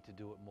need to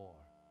do it more.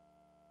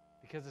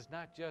 Because it's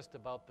not just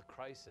about the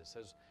crisis,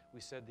 as we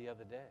said the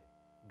other day.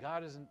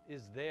 God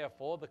is there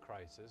for the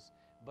crisis,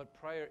 but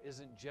prayer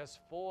isn't just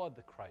for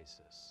the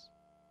crisis.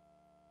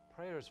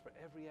 Prayer is for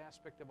every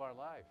aspect of our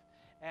life.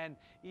 And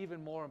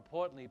even more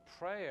importantly,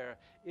 prayer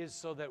is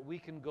so that we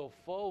can go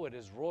forward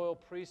as royal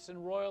priests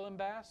and royal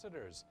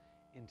ambassadors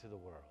into the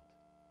world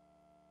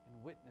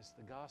and witness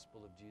the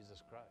gospel of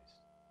Jesus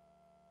Christ.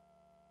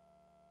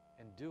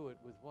 And do it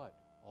with what?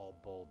 All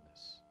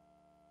boldness.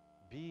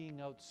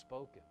 Being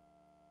outspoken.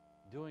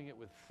 Doing it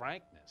with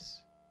frankness.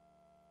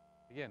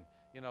 Again,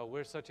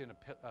 we're such in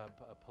a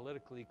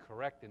politically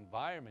correct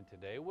environment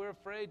today. We're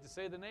afraid to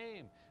say the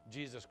name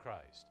Jesus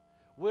Christ.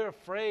 We're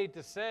afraid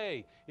to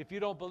say, if you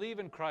don't believe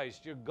in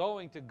Christ, you're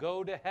going to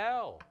go to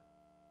hell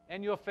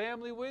and your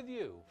family with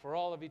you for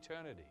all of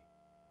eternity.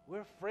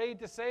 We're afraid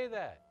to say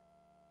that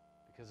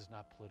because it's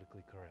not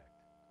politically correct,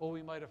 or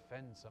we might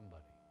offend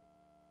somebody.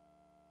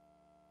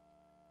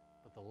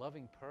 But the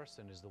loving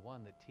person is the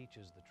one that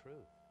teaches the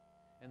truth.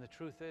 And the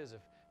truth is,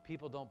 if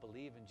people don't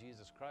believe in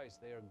Jesus Christ,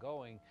 they are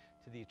going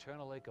to the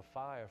eternal lake of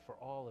fire for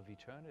all of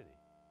eternity.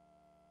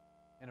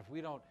 And if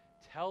we don't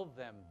tell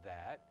them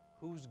that,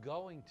 who's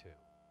going to?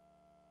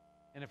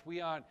 And if we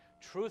aren't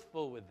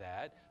truthful with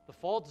that, the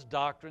false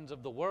doctrines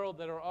of the world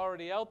that are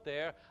already out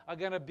there are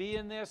going to be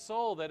in their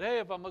soul that, hey,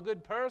 if I'm a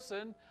good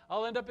person,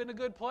 I'll end up in a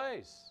good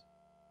place.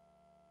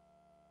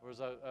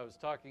 Whereas I was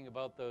talking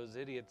about those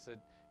idiots that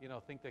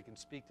think they can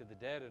speak to the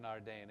dead in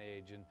our day and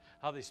age, and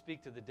how they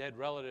speak to the dead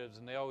relatives,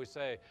 and they always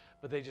say,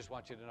 but they just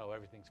want you to know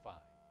everything's fine.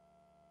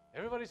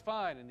 Everybody's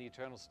fine in the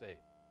eternal state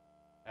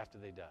after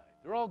they die.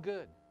 They're all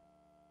good.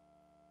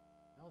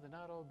 No, they're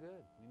not all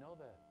good. We know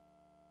that.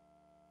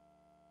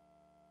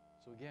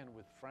 So again,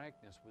 with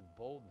frankness, with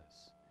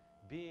boldness,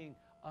 being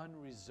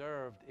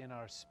unreserved in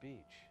our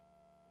speech.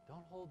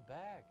 Don't hold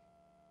back.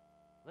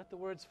 Let the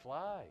words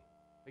fly.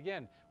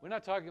 Again, we're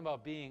not talking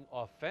about being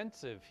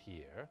offensive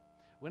here.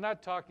 We're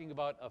not talking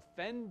about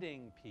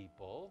offending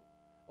people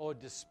or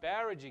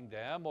disparaging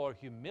them or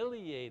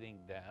humiliating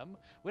them.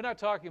 We're not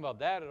talking about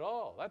that at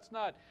all. That's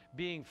not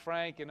being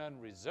frank and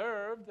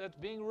unreserved. That's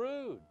being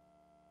rude.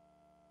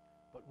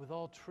 But with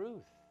all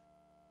truth,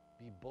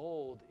 be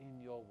bold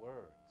in your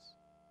words.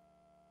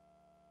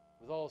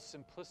 With all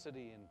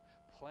simplicity and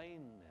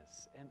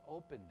plainness and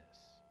openness.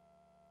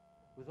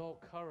 With all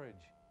courage,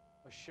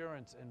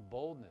 assurance, and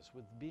boldness.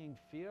 With being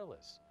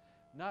fearless.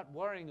 Not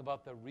worrying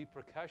about the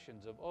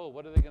repercussions of, oh,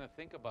 what are they going to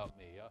think about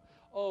me?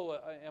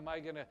 Am I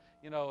going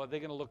to, are they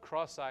going to look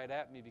cross-eyed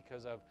at me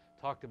because I've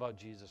talked about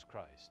Jesus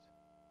Christ?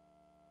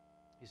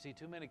 You see,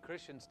 too many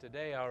Christians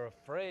today are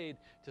afraid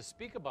to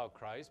speak about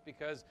Christ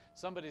because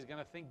somebody's going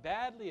to think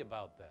badly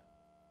about them.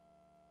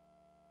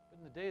 But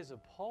in the days of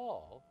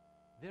Paul,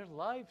 their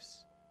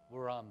lives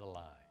were on the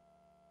line,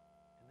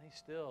 and they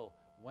still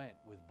went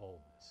with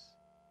boldness.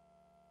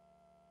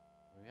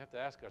 We have to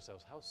ask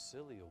ourselves, how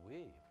silly are we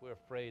if we're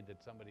afraid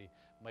that somebody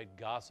might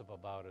gossip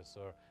about us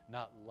or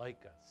not like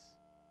us,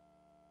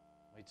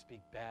 might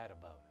speak bad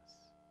about us?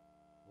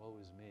 Woe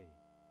is me.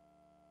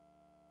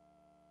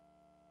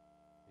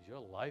 Is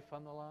your life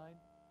on the line?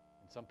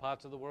 In some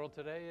parts of the world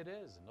today, it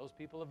is. And those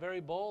people are very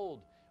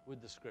bold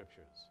with the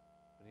Scriptures.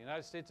 In the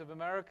United States of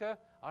America,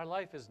 our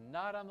life is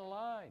not on the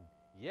line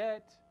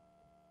yet.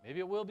 Maybe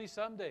it will be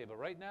someday, but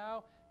right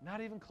now,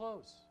 not even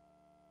close.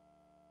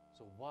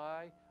 So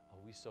why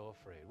are we so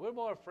afraid? We're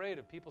more afraid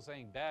of people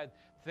saying bad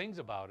things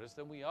about us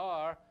than we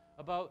are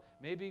about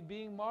maybe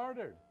being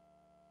martyred.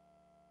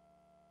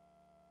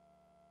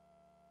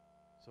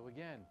 So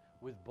again,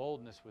 with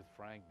boldness, with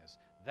frankness,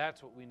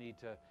 that's what we need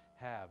to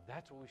have.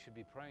 That's what we should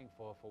be praying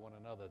for one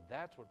another.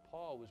 That's what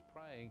Paul was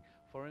praying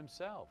for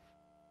himself.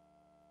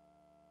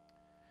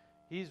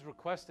 He's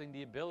requesting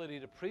the ability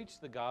to preach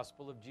the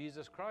gospel of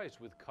Jesus Christ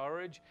with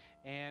courage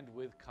and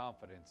with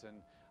confidence. And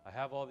I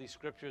have all these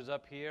scriptures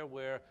up here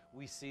where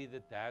we see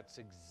that that's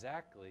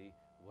exactly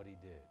what he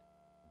did.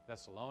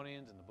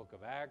 Thessalonians, in the book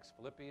of Acts,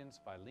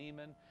 Philippians,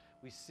 Philemon,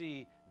 we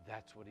see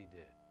that's what he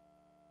did.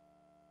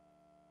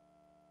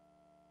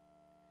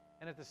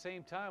 And at the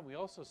same time, we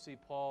also see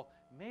Paul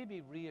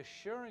maybe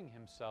reassuring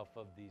himself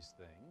of these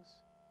things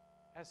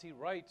as he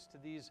writes to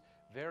these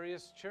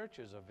various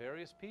churches of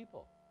various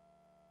people,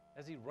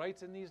 as he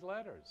writes in these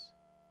letters.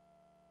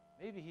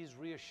 Maybe he's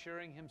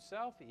reassuring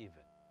himself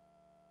even,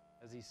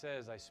 as he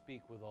says, I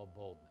speak with all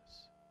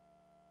boldness.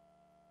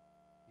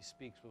 He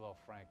speaks with all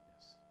frankness.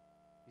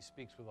 He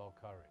speaks with all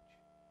courage.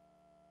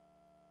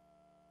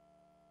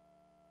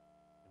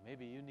 And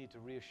maybe you need to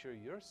reassure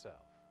yourself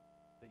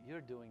that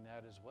you're doing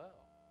that as well.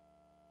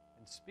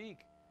 And speak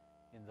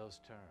in those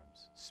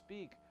terms.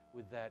 Speak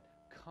with that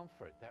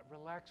comfort, that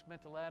relaxed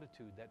mental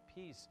attitude, that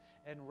peace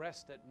and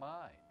rest at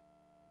mind.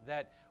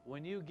 That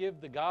when you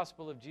give the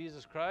gospel of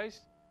Jesus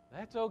Christ,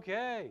 that's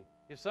okay.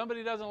 If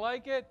somebody doesn't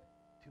like it,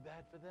 too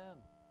bad for them.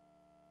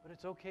 But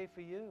it's okay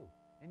for you.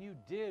 And you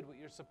did what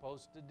you're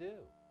supposed to do.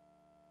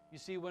 You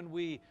see, when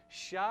we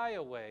shy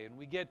away and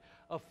we get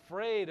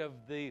afraid of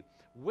the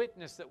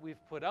witness that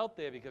we've put out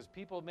there because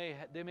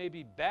there may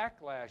be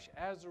backlash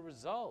as a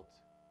result,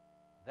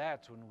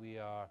 that's when we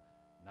are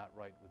not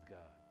right with God.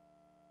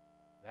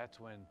 That's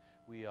when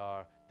we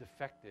are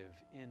defective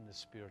in the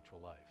spiritual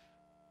life.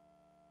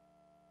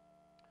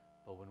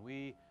 But when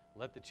we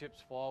let the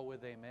chips fall where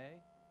they may,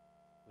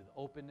 with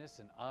openness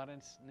and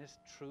honestness,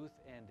 truth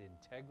and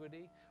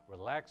integrity,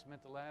 relaxed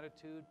mental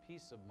attitude,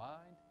 peace of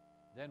mind,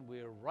 then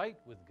we're right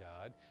with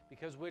God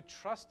because we're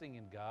trusting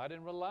in God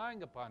and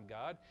relying upon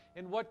God.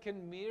 And what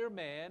can mere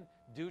man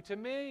do to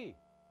me?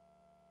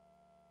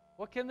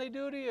 What can they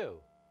do to you?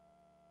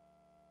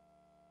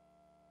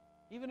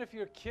 Even if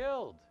you're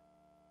killed,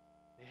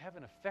 they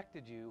haven't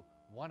affected you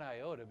one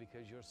iota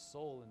because your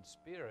soul and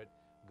spirit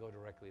go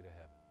directly to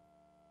heaven.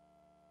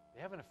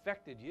 They haven't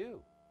affected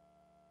you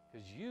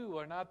because you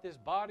are not this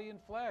body and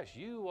flesh.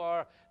 You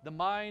are the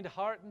mind,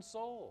 heart, and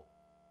soul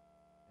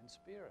and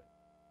spirit.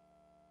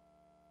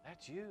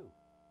 That's you.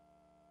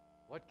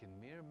 What can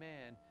mere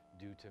man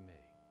do to me?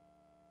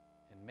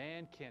 And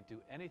man can't do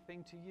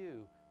anything to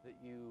you that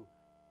you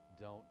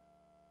don't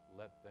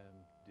let them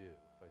do,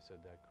 if I said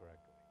that correctly.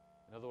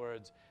 In other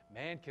words,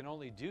 man can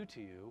only do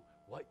to you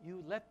what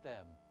you let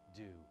them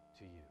do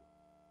to you.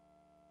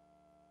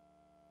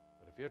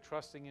 But if you're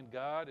trusting in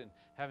God and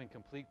having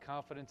complete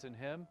confidence in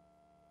Him,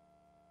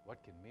 what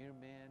can mere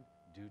man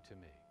do to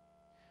me?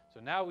 So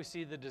now we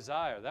see the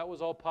desire. That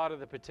was all part of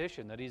the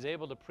petition, that he's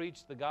able to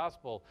preach the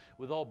gospel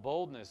with all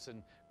boldness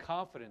and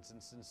confidence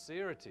and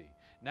sincerity.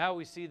 Now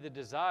we see the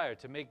desire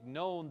to make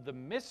known the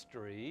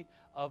mystery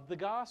of the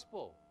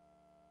gospel.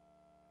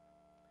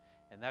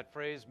 And that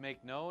phrase,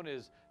 make known,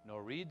 is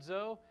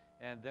norizo,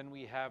 and then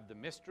we have the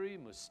mystery,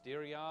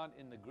 mysterion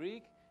in the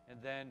Greek, and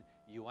then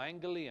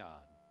euangelion.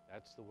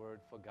 That's the word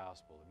for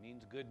gospel. It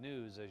means good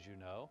news, as you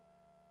know,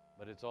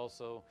 but it's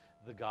also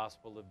the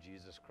gospel of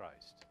Jesus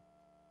Christ.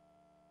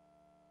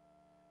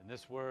 And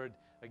this word,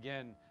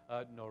 again,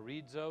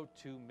 norizo,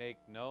 to make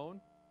known,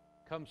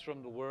 comes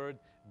from the word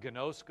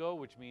gnosko,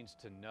 which means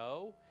to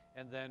know,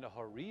 and then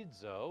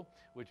horizo,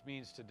 which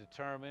means to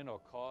determine or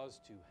cause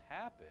to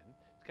happen.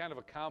 It's kind of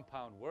a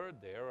compound word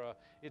there.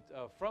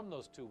 From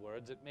those two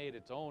words, it made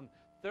its own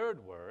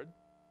third word.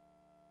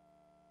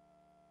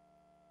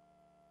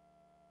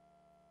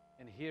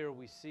 And here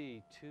we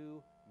see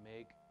to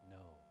make known,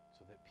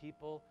 so that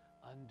people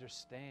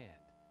understand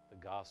the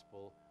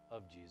gospel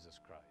of Jesus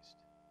Christ.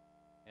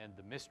 And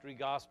the mystery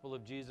gospel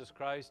of Jesus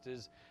Christ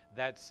is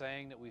that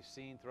saying that we've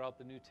seen throughout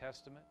the New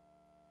Testament,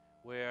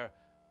 where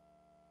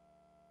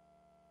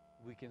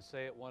we can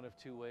say it one of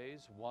two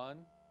ways. One,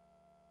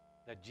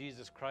 that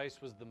Jesus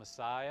Christ was the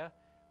Messiah,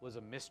 was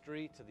a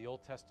mystery to the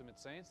Old Testament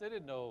saints. They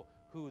didn't know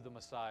who the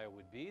Messiah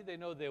would be. They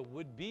know there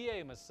would be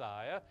a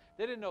Messiah.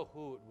 They didn't know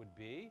who it would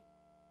be.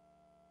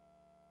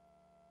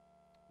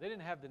 They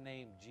didn't have the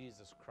name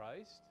Jesus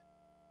Christ.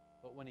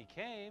 But when he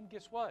came,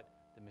 guess what?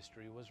 The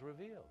mystery was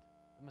revealed.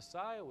 The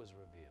Messiah was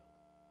revealed.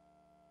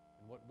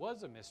 And what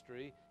was a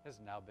mystery has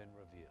now been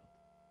revealed.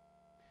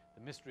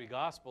 The mystery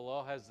gospel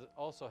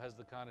also has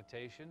the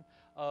connotation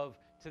of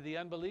to the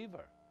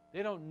unbeliever.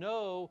 They don't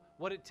know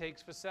what it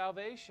takes for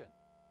salvation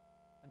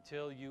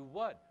until you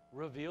what?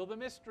 Reveal the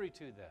mystery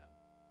to them.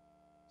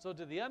 So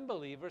to the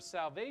unbeliever,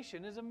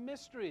 salvation is a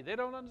mystery. They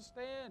don't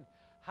understand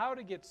how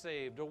to get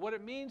saved or what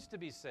it means to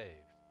be saved.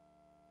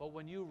 But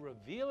when you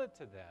reveal it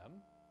to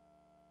them,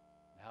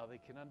 now they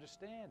can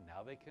understand.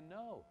 Now they can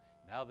know.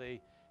 Now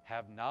they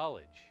have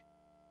knowledge.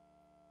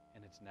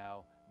 And it's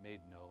now made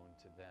known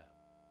to them.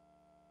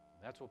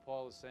 And that's what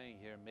Paul is saying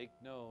here. Make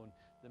known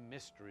the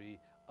mystery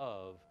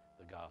of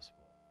the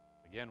gospel.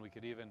 Again, we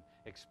could even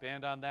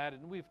expand on that,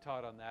 and we've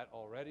taught on that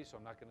already, so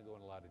I'm not going to go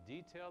into a lot of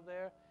detail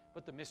there.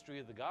 But the mystery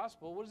of the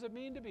gospel, what does it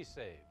mean to be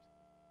saved?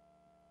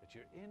 That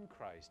you're in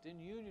Christ, in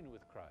union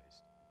with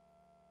Christ.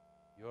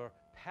 You're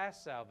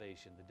past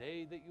salvation, the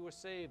day that you were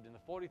saved, and the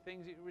 40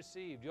 things that you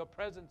received, your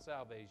present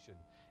salvation,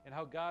 and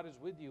how God is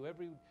with you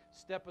every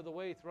step of the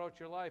way throughout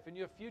your life, and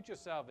your future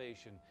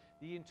salvation,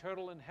 the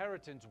eternal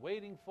inheritance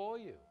waiting for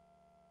you.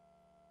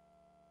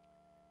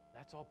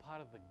 That's all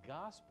part of the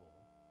gospel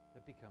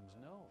that becomes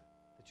known,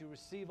 that you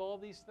receive all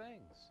these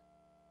things.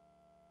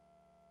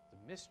 It's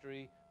a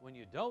mystery when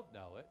you don't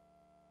know it.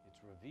 It's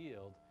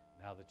revealed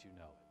now that you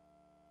know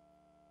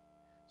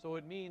it. So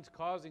it means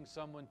causing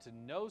someone to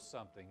know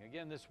something.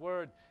 Again, this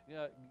word,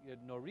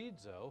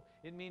 norizo,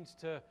 it means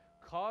to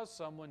cause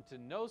someone to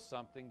know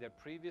something that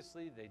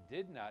previously they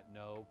did not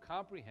know,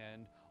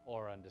 comprehend,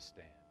 or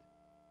understand.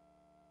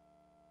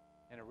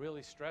 And it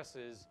really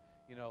stresses,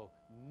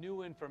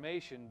 new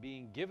information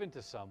being given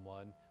to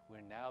someone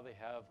where now they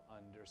have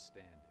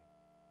understanding.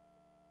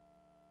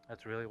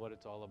 That's really what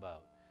it's all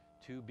about,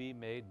 to be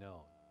made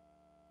known.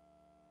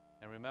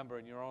 And remember,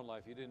 in your own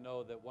life, you didn't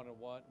know that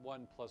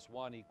 1 plus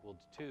 1 equaled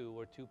 2,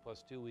 or 2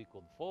 plus 2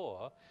 equaled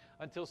 4,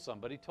 until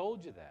somebody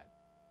told you that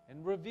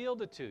and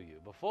revealed it to you.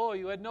 Before,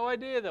 you had no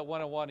idea that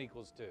 1 and 1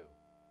 equals 2. It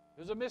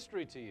was a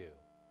mystery to you.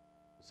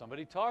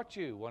 Somebody taught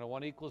you 1 and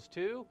 1 equals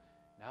 2.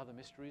 Now the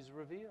mystery is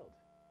revealed.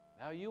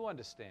 Now you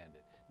understand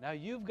it. Now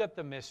you've got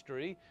the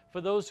mystery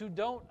for those who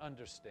don't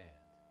understand.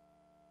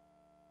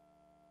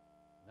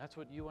 And that's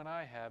what you and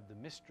I have,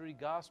 the mystery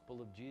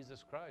gospel of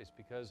Jesus Christ,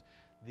 because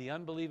the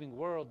unbelieving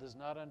world does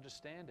not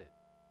understand it.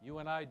 You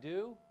and I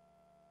do,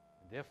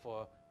 and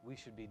therefore we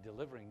should be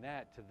delivering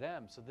that to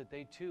them so that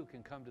they too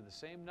can come to the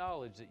same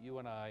knowledge that you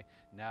and I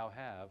now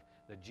have,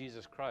 that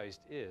Jesus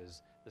Christ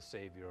is the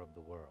Savior of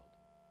the world.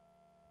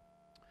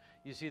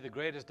 You see, the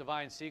greatest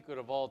divine secret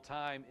of all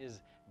time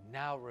is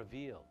now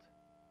revealed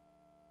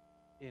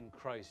in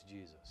Christ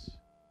Jesus.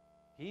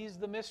 He's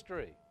the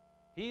mystery.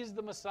 He's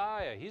the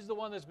Messiah. He's the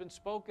one that's been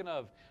spoken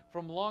of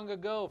from long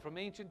ago, from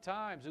ancient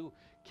times, who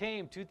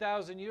came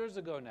 2,000 years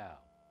ago now.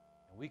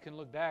 And we can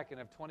look back and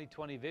have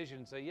 20/20 vision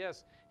and say,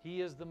 yes,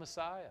 He is the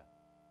Messiah.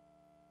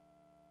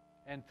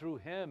 And through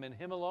Him and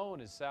Him alone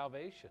is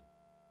salvation.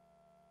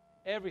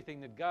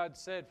 Everything that God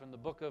said from the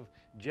book of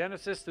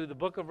Genesis through the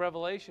book of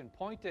Revelation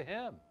point to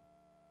Him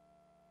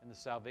and the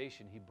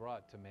salvation He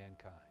brought to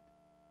mankind.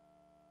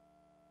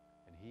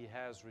 And He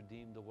has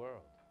redeemed the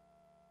world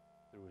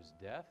through His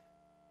death,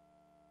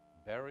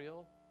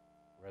 burial,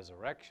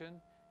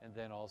 resurrection, and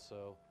then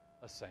also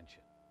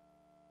ascension.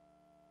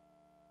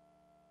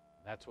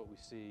 That's what we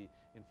see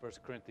in 1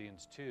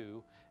 Corinthians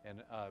 2,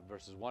 and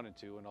verses 1 and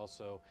 2, and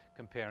also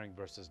comparing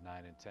verses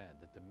 9 and 10,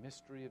 that the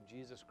mystery of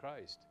Jesus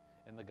Christ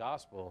and the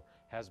gospel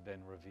has been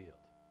revealed.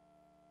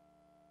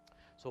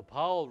 So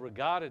Paul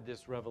regarded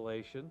this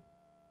revelation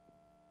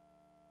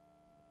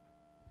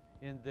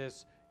in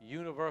this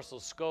universal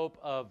scope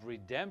of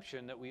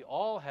redemption that we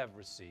all have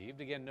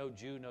received. Again, no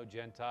Jew, no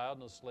Gentile,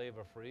 no slave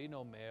or free,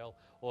 no male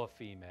or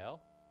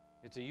female.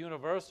 It's a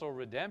universal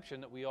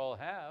redemption that we all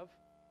have.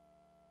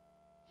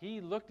 He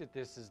looked at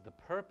this as the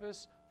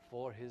purpose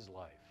for his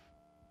life.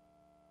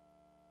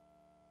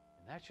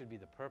 And that should be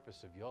the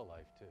purpose of your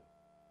life too,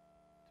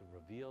 to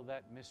reveal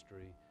that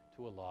mystery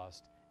to a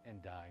lost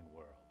and dying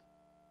world.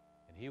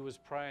 And he was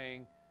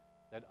praying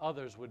that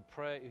others would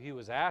pray, he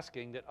was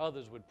asking that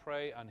others would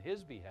pray on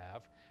his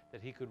behalf,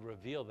 that he could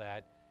reveal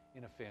that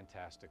in a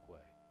fantastic way.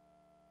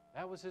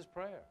 That was his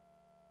prayer,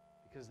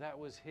 because that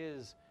was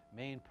his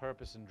main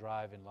purpose and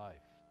drive in life.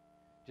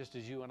 Just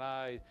as you and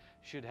I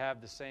should have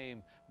the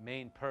same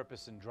main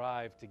purpose and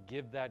drive to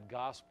give that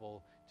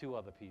gospel to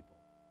other people.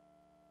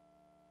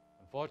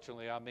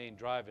 Unfortunately, our main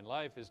drive in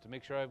life is to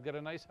make sure I've got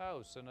a nice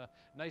house and a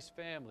nice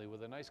family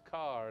with a nice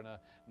car and a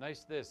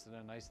nice this and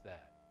a nice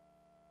that.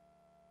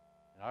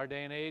 In our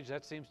day and age,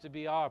 that seems to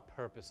be our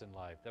purpose in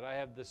life, that I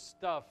have the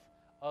stuff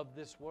of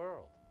this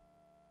world.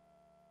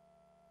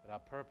 But our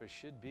purpose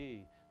should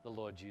be the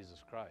Lord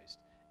Jesus Christ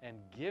and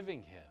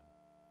giving Him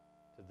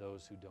to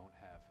those who don't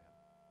have Him.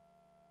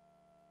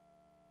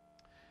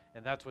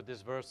 And that's what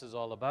this verse is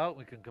all about.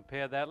 We can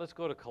compare that. Let's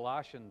go to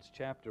Colossians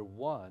chapter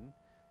 1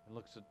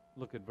 and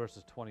look at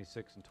verses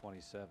 26 and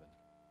 27.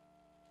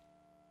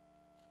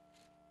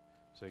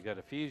 So you got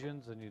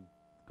Ephesians, and you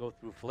go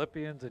through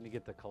Philippians, and you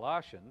get to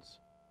Colossians.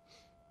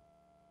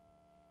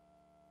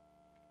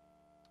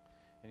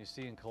 And you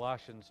see in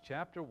Colossians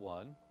chapter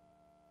 1,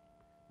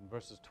 in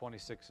verses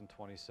 26 and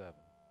 27.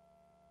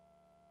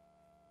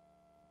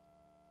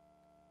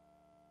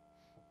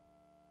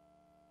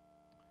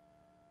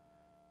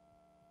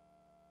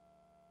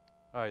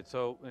 All right,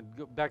 so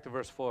go back to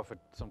verse 4 for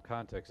some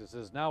context. It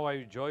says, "Now I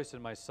rejoice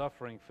in my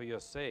suffering for your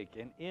sake,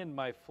 and in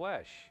my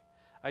flesh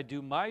I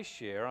do my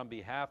share on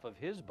behalf of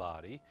His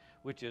body,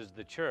 which is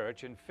the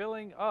church, in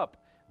filling up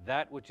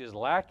that which is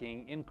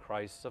lacking in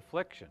Christ's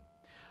affliction.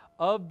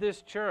 Of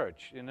this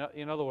church,"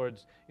 in other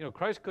words,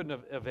 Christ couldn't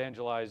have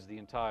evangelized the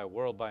entire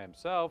world by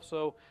Himself,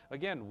 so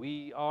again,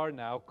 we are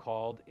now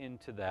called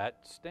into that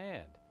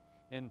stand,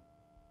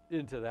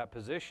 into that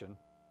position,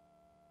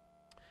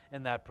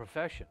 and that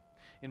profession.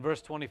 In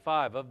verse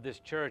 25, "Of this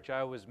church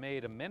I was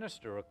made a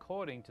minister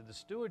according to the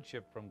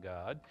stewardship from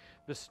God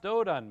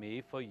bestowed on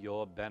me for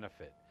your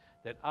benefit."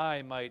 that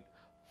I might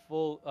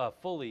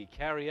fully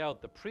carry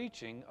out the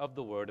preaching of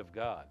the Word of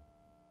God.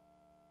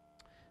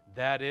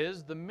 That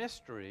is the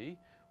mystery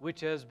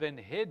which has been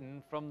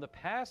hidden from the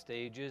past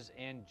ages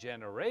and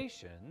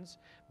generations,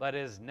 but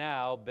has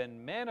now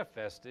been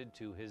manifested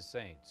to his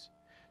saints,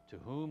 to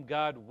whom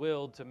God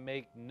willed to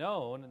make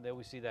known, and there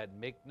we see that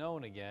make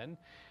known again,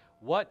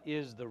 what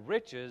is the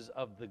riches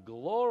of the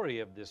glory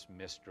of this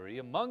mystery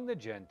among the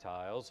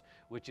Gentiles,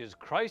 which is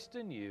Christ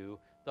in you,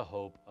 the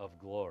hope of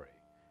glory.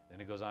 Then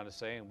it goes on to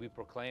say, and we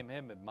proclaim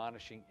him,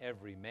 admonishing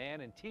every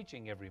man and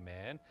teaching every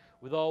man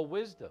with all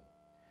wisdom,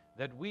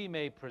 that we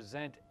may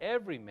present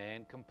every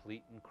man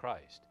complete in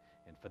Christ.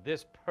 And for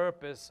this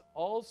purpose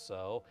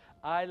also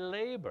I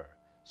labor,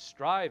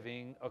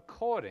 striving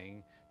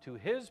according to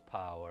his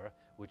power,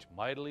 which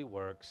mightily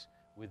works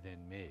within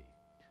me.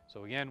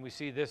 So again, we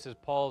see this as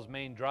Paul's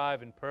main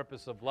drive and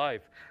purpose of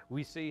life.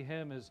 We see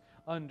him as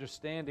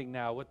understanding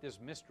now what this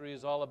mystery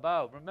is all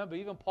about. Remember,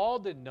 even Paul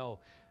didn't know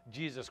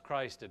Jesus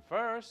Christ at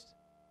first.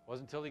 It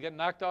wasn't until he got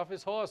knocked off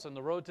his horse on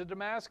the road to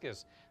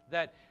Damascus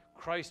that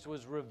Christ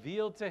was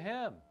revealed to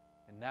him.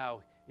 And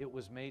now it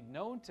was made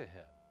known to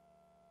him.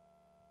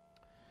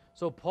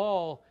 So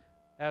Paul,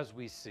 as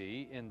we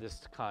see in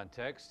this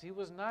context, he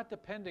was not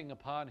depending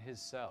upon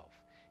himself.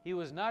 He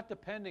was not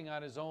depending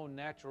on his own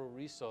natural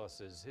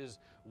resources, his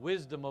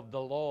wisdom of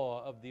the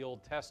law of the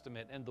Old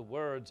Testament and the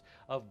words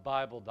of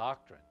Bible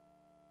doctrine.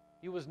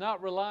 He was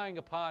not relying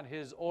upon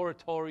his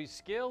oratory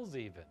skills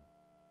even.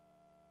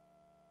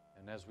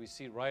 And as we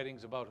see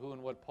writings about who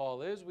and what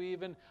Paul is, we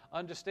even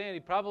understand he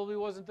probably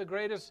wasn't the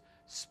greatest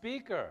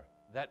speaker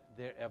that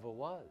there ever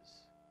was.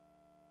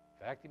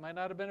 In fact, he might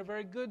not have been a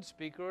very good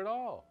speaker at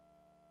all,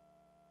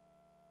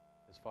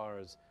 as far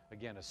as,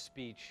 again, a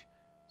speech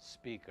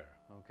speaker,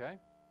 okay?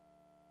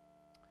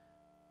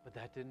 But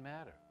that didn't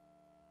matter,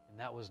 and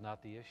that was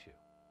not the issue.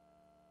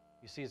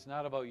 You see, it's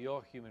not about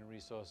your human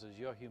resources,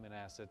 your human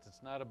assets.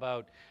 It's not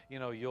about,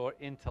 your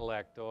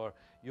intellect or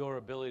your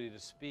ability to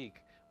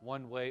speak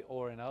one way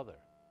or another,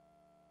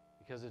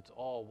 because it's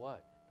all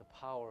what? The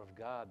power of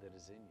God that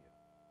is in you.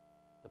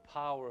 The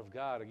power of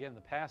God. Again,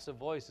 the passive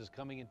voice is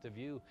coming into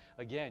view.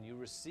 Again, you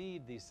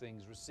receive these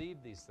things,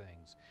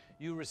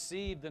 You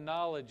receive the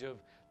knowledge of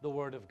the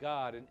Word of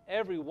God. And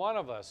every one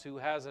of us who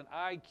has an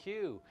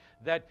IQ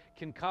that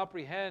can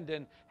comprehend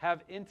and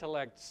have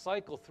intellect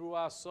cycle through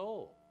our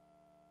soul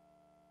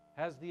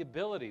has the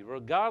ability,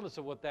 regardless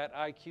of what that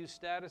IQ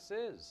status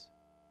is.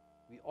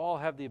 We all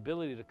have the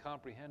ability to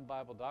comprehend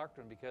Bible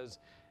doctrine because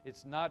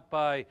it's not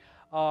by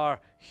our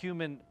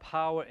human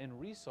power and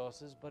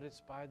resources, but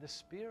it's by the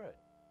Spirit.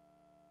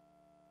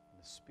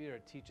 The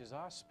Spirit teaches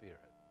our spirit.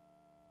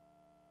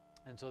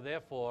 And so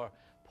therefore,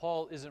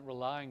 Paul isn't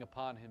relying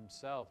upon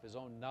himself, his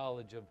own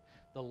knowledge of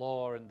the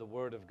law and the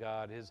Word of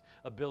God, his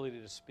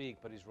ability to speak,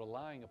 but he's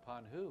relying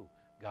upon who?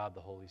 God the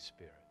Holy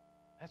Spirit.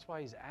 That's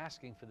why he's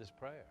asking for this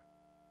prayer.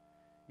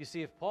 You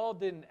see, if Paul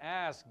didn't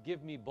ask,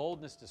 give me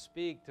boldness to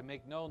speak, to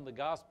make known the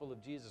gospel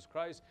of Jesus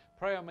Christ,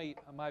 pray on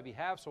my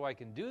behalf so I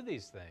can do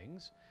these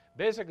things,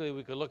 basically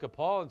we could look at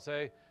Paul and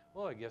say,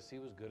 well, I guess he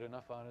was good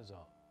enough on his own.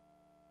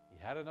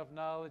 He had enough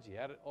knowledge, he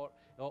had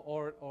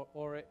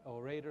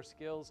orator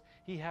skills,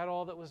 he had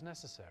all that was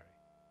necessary.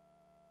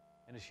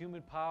 And his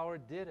human power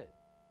did it.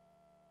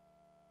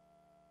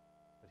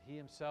 But he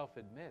himself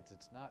admits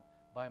it's not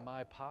by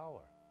my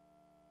power,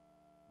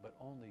 but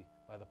only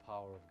by the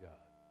power of God.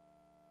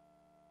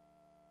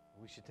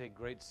 We should take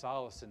great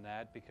solace in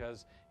that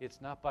because it's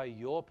not by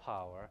your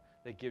power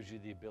that gives you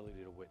the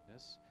ability to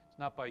witness. It's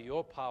not by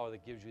your power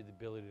that gives you the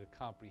ability to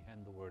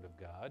comprehend the Word of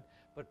God,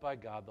 but by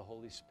God the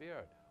Holy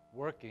Spirit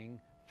working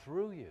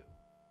through you.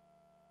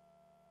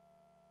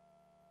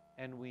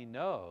 And we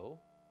know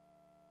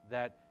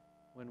that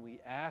when we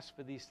ask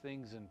for these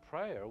things in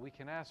prayer, we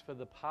can ask for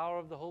the power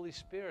of the Holy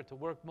Spirit to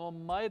work more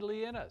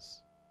mightily in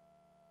us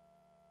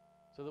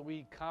so that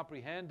we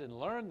comprehend and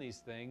learn these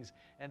things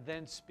and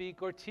then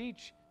speak or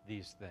teach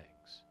these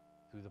things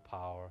through the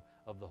power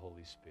of the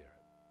Holy Spirit.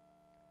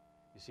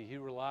 You see, he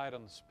relied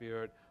on the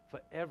Spirit for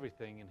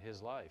everything in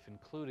his life,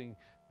 including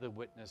the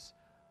witness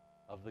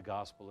of the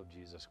gospel of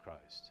Jesus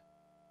Christ.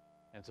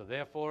 And so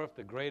therefore, if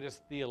the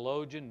greatest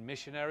theologian,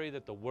 missionary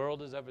that the world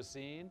has ever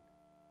seen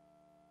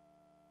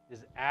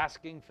is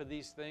asking for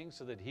these things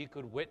so that he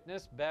could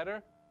witness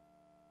better,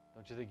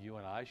 don't you think you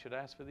and I should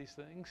ask for these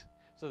things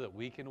so that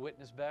we can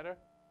witness better?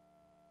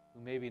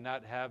 Who maybe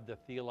not have the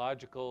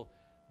theological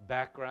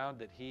background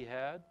that he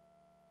had,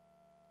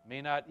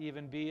 may not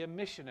even be a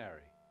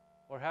missionary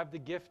or have the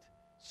gift.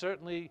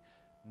 Certainly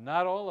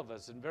not all of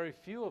us, and very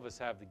few of us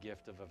have the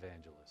gift of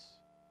evangelists.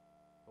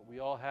 But we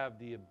all have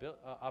the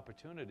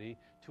opportunity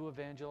to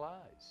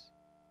evangelize.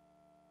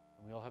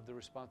 And we all have the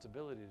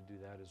responsibility to do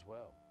that as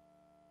well.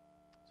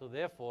 So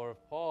therefore, if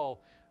Paul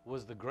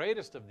was the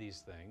greatest of these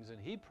things, and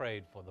he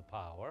prayed for the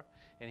power,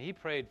 and he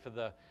prayed for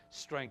the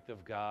strength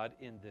of God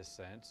in this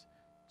sense,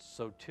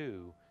 so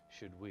too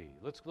should we.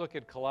 Let's look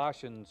at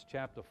Colossians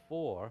chapter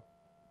 4.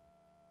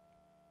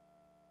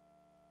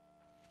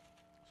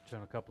 Let's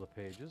turn a couple of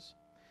pages,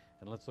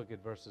 and let's look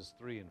at verses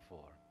 3 and 4.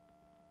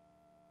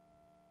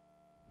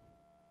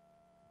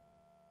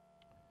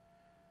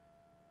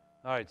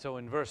 All right, so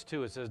in verse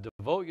 2 it says,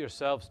 devote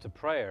yourselves to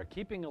prayer,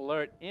 keeping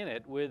alert in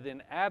it with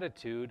an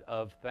attitude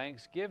of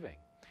thanksgiving,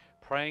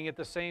 praying at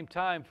the same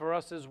time for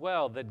us as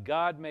well, that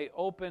God may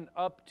open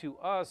up to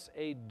us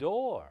a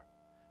door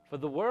for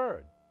the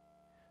word,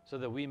 so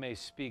that we may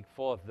speak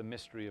forth the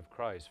mystery of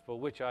Christ, for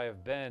which I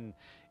have been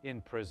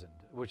imprisoned,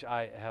 which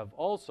I have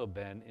also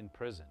been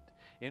imprisoned,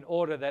 in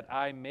order that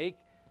I may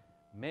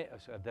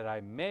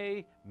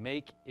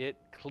make it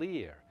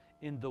clear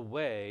in the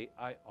way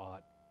I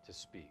ought to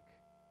speak.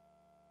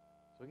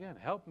 So again,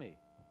 help me,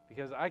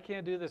 because I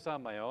can't do this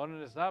on my own,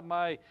 and it's not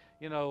my,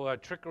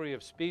 trickery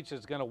of speech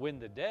that's going to win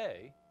the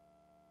day.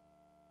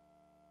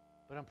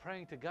 But I'm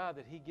praying to God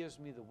that He gives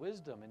me the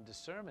wisdom and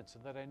discernment so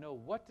that I know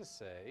what to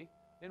say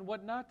and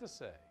what not to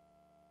say,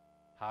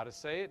 how to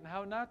say it and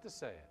how not to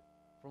say it.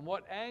 From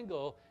what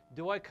angle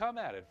do I come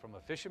at it? From a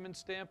fisherman's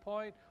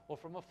standpoint or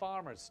from a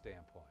farmer's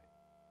standpoint?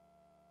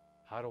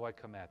 How do I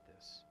come at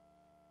this?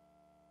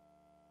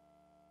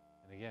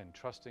 And again,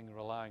 trusting and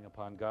relying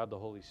upon God, the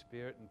Holy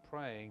Spirit, and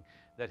praying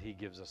that He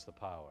gives us the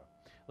power.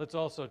 Let's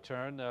also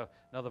turn,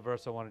 another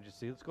verse I wanted you to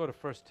see. Let's go to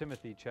 1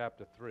 Timothy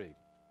chapter 3.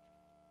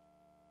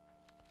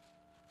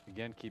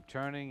 Again, keep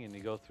turning, and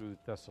you go through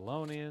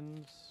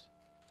Thessalonians.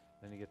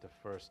 Then you get to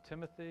 1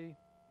 Timothy.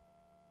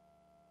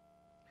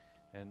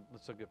 And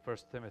let's look at 1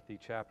 Timothy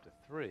chapter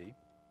 3.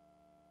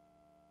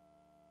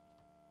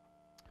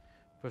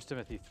 1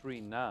 Timothy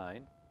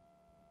 3:9.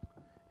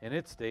 And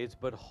it states,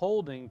 but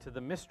holding to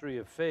the mystery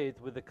of faith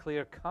with a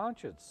clear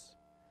conscience.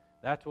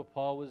 That's what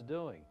Paul was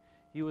doing.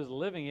 He was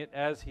living it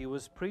as he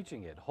was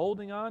preaching it,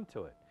 holding on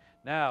to it.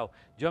 Now,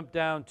 jump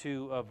down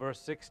to verse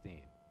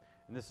 16.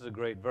 And this is a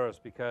great verse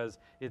because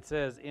it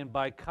says, and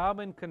by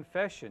common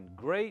confession,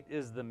 great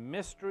is the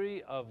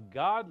mystery of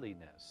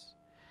godliness.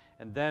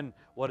 And then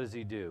what does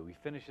he do? He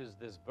finishes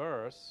this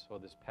verse, or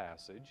this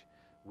passage,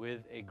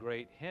 with a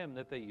great hymn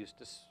that they used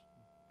to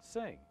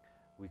sing.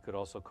 We could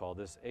also call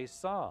this a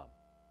psalm.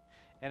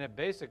 And it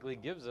basically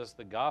gives us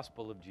the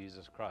gospel of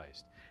Jesus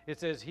Christ. It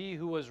says, he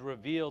who was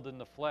revealed in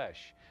the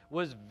flesh,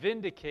 was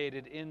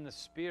vindicated in the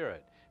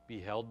spirit,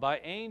 beheld by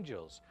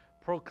angels,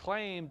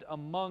 proclaimed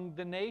among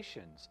the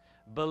nations,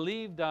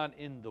 believed on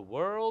in the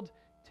world,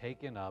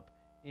 taken up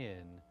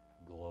in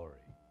glory.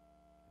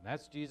 And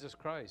that's Jesus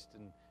Christ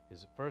in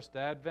His first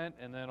advent,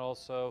 and then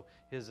also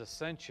His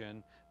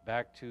ascension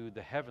back to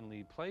the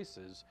heavenly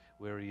places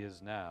where He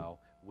is now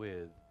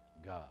with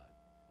God.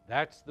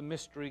 That's the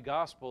mystery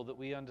gospel that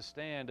we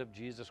understand of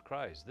Jesus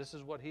Christ. This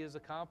is what He has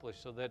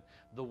accomplished so that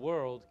the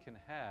world can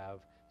have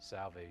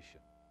salvation.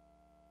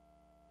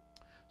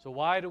 So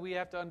why do we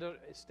have to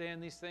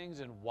understand these things,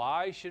 and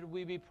why should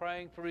we be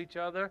praying for each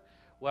other?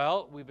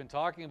 Well, we've been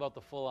talking about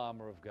the full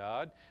armor of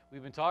God.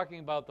 We've been talking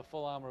about the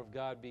full armor of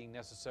God being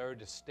necessary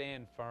to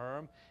stand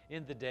firm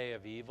in the day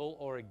of evil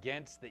or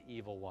against the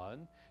evil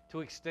one,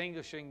 to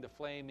extinguishing the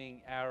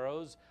flaming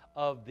arrows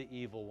of the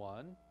evil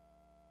one.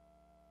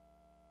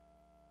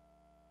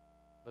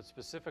 But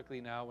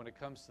specifically now, when it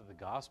comes to the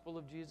gospel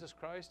of Jesus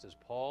Christ, as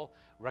Paul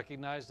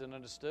recognized and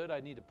understood, I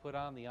need to put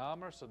on the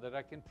armor so that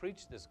I can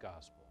preach this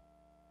gospel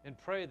and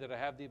pray that I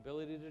have the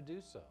ability to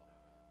do so.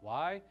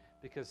 Why?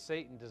 Because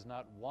Satan does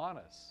not want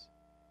us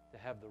to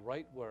have the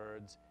right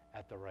words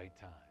at the right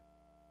time.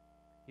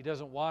 He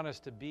doesn't want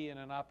us to be in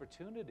an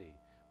opportunity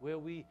where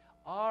we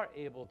are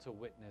able to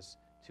witness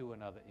to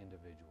another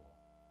individual.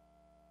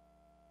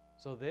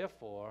 So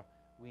therefore,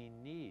 we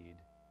need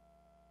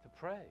to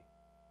pray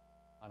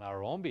on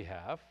our own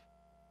behalf,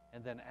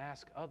 and then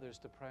ask others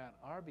to pray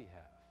on our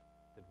behalf,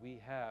 that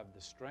we have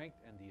the strength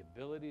and the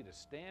ability to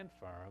stand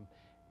firm.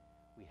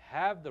 We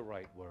have the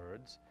right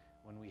words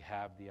when we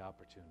have the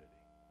opportunity,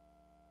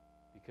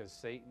 because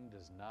Satan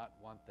does not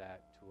want that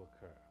to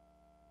occur.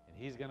 And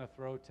he's going to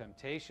throw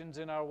temptations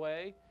in our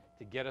way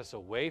to get us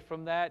away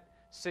from that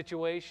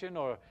situation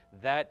or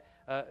that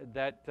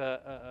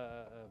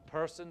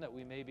person that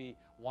we may be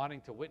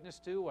wanting to witness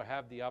to or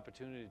have the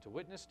opportunity to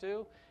witness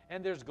to.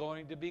 And there's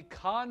going to be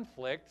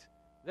conflict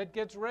that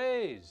gets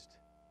raised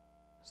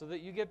so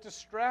that you get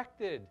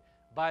distracted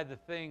by the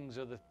things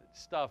or the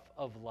stuff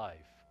of life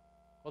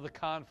or the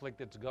conflict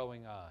that's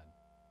going on,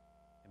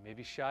 and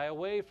maybe shy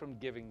away from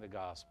giving the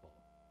gospel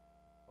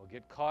or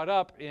get caught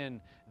up in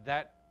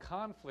that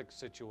conflict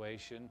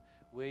situation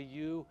where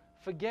you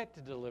forget to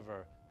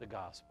deliver the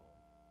gospel.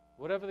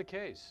 Whatever the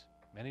case,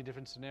 many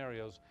different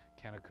scenarios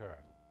can occur.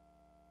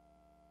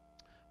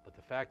 But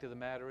the fact of the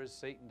matter is,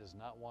 Satan does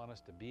not want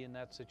us to be in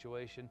that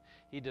situation.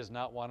 He does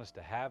not want us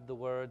to have the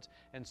words,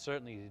 and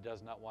certainly he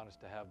does not want us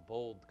to have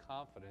bold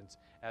confidence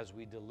as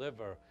we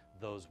deliver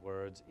those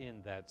words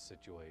in that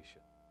situation.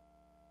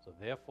 So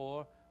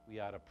therefore, we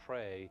ought to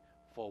pray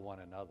for one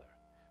another.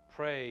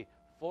 Pray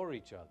for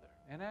each other,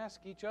 and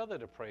ask each other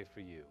to pray for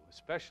you,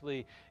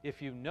 especially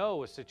if you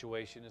know a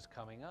situation is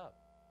coming up.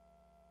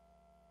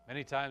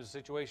 Many times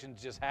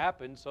situations just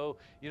happen, so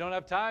you don't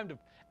have time to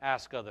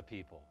ask other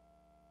people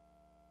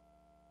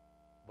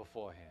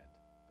beforehand.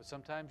 But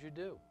sometimes you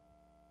do.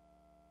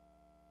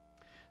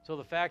 So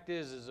the fact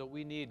is that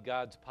we need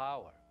God's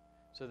power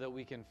so that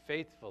we can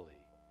faithfully,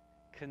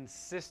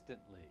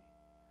 consistently,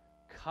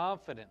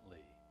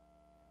 confidently,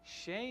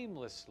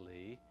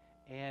 shamelessly,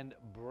 and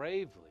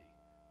bravely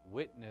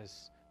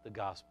witness the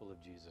gospel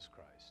of Jesus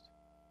Christ,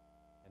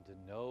 and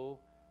to know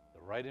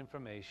the right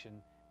information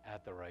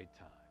at the right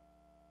time.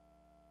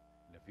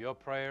 And if your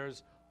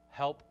prayers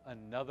help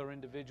another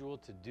individual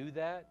to do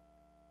that,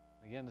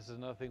 again, this is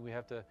another thing we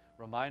have to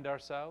remind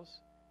ourselves,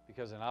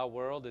 because in our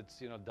world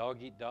it's, dog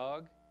eat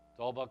dog. It's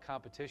all about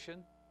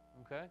competition,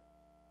 okay?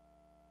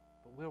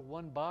 But we're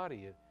one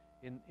body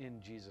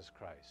in Jesus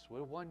Christ.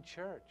 We're one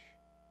church.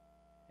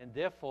 And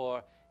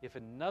therefore, if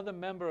another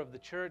member of the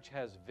church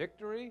has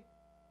victory,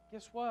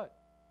 guess what?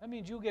 That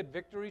means you get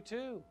victory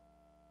too.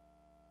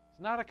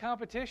 It's not a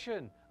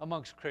competition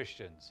amongst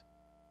Christians,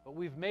 but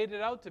we've made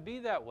it out to be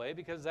that way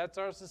because that's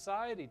our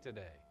society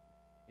today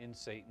in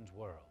Satan's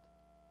world.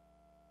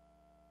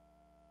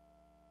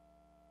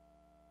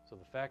 So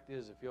the fact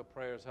is, if your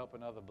prayers help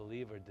another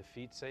believer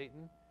defeat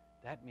Satan,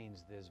 that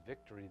means there's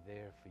victory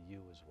there for you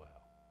as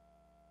well.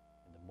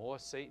 And the more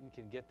Satan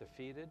can get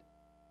defeated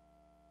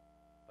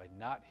by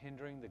not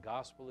hindering the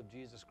gospel of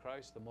Jesus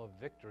Christ, the more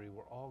victory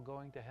we're all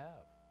going to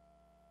have.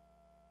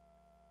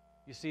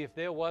 You see, if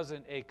there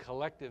wasn't a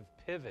collective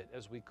pivot,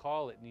 as we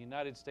call it in the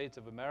United States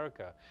of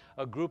America,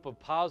 a group of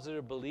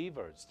positive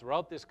believers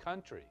throughout this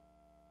country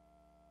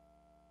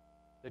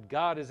that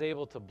God is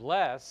able to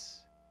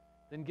bless,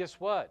 then guess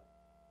what?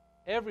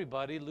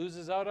 Everybody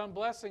loses out on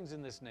blessings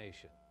in this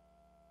nation.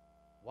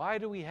 Why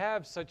do we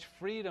have such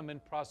freedom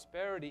and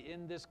prosperity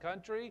in this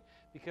country?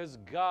 Because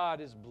God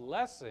is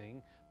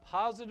blessing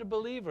positive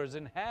believers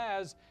and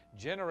has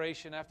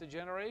generation after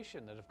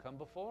generation that have come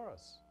before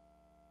us.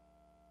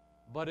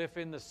 But if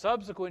in the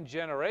subsequent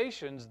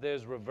generations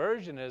there's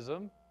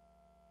reversionism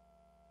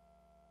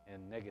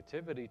and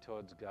negativity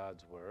towards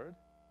God's word,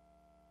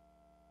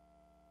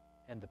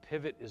 and the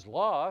pivot is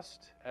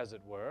lost, as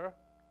it were,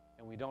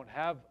 and we don't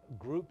have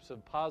groups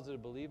of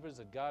positive believers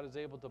that God is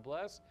able to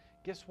bless,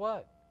 guess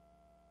what?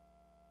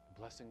 The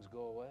blessings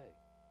go away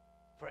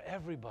for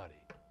everybody.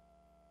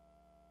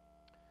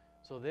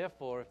 So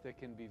therefore, if there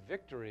can be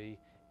victory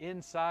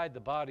inside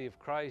the body of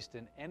Christ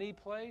in any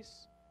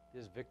place,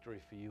 there's victory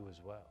for you as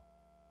well.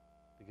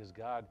 Because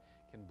God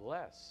can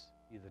bless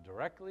either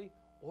directly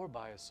or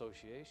by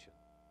association.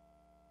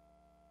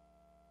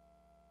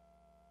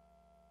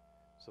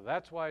 So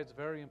that's why it's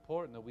very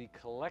important that we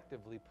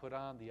collectively put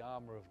on the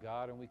armor of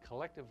God and we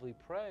collectively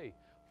pray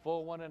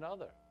for one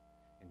another.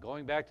 And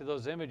going back to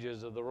those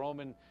images of the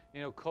Roman,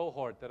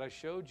 cohort that I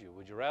showed you,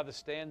 would you rather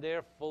stand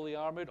there fully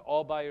armored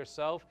all by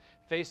yourself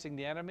facing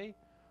the enemy,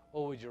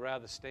 or would you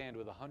rather stand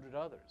with 100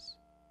 others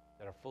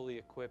that are fully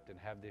equipped and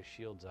have their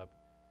shields up,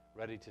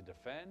 ready to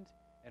defend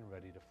and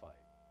ready to fight?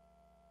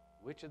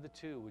 Which of the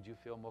two would you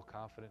feel more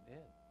confident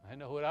in? I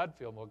know what I'd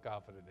feel more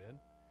confident in.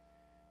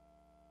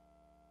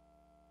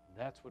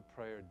 That's what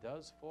prayer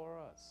does for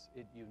us.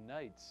 It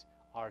unites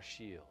our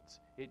shields.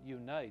 It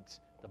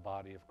unites the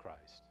body of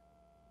Christ.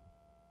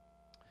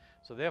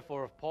 So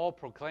therefore, if Paul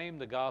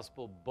proclaimed the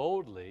gospel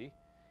boldly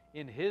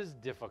in his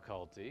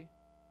difficulty,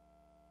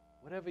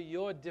 whatever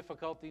your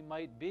difficulty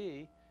might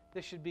be,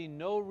 there should be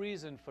no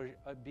reason for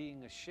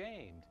being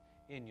ashamed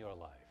in your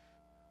life.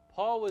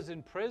 Paul was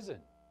in prison.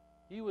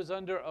 He was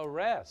under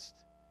arrest,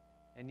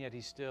 and yet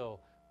he still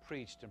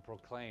preached and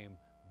proclaimed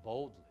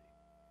boldly.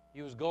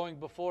 He was going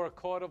before a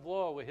court of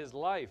law where his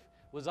life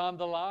was on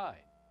the line.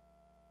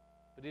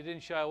 But he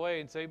didn't shy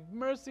away and say,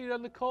 mercy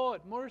on the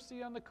court,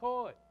 mercy on the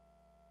court.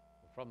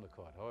 Or from the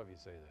court, however you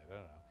say that, I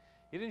don't know.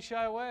 He didn't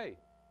shy away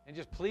and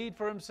just plead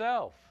for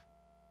himself.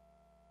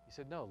 He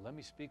said, no, let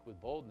me speak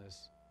with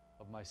boldness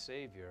of my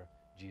Savior,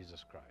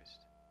 Jesus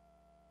Christ.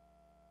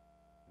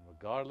 And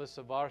regardless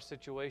of our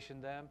situation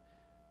then,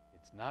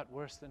 it's not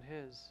worse than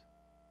his.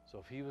 So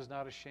if he was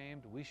not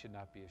ashamed, we should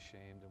not be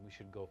ashamed, and we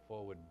should go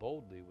forward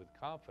boldly with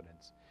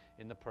confidence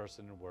in the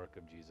person and work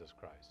of Jesus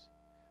Christ.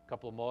 A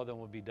couple more then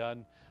will be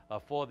done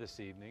for this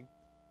evening.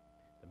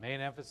 The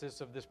main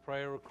emphasis of this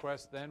prayer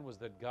request then was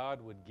that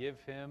God would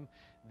give him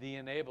the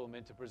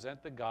enablement to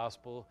present the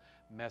gospel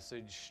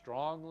message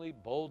strongly,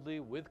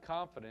 boldly, with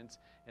confidence,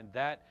 and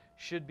that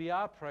should be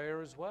our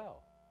prayer as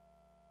well,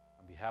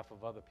 on behalf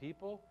of other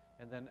people,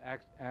 and then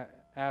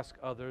ask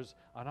others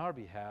on our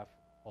behalf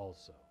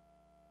also.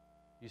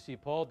 You see,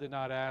 Paul did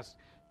not ask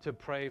to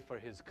pray for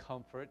his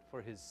comfort,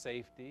 for his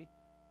safety,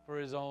 for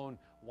his own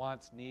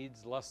wants,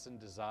 needs, lusts, and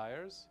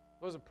desires.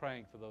 He wasn't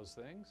praying for those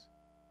things.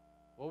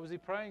 What was he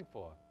praying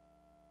for?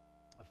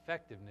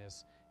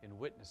 Effectiveness in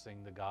witnessing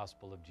the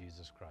gospel of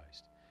Jesus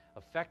Christ.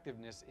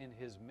 Effectiveness in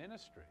his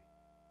ministry.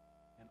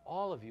 And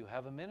all of you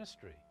have a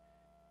ministry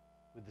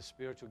with the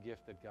spiritual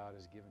gift that God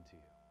has given to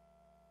you.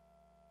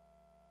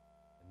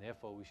 And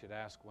therefore, we should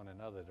ask one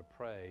another to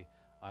pray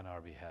on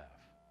our behalf.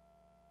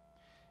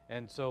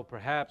 And so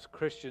perhaps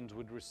Christians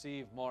would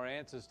receive more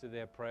answers to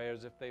their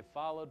prayers if they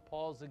followed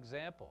Paul's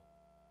example.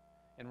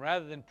 And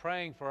rather than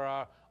praying for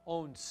our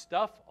own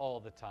stuff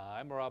all the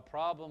time, or our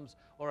problems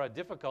or our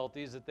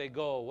difficulties that they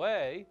go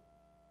away,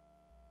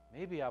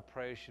 maybe our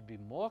prayers should be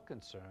more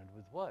concerned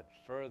with what?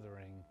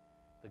 Furthering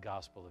the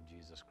gospel of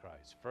Jesus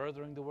Christ,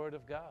 furthering the word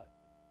of God.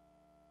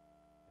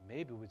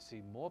 Maybe we'd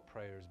see more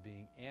prayers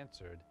being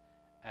answered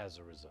as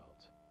a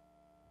result.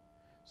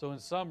 So in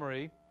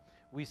summary,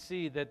 we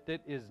see that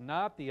it is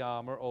not the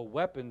armor or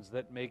weapons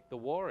that make the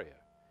warrior.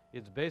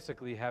 It's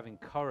basically having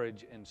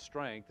courage and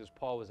strength, as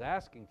Paul was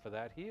asking for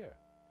that here.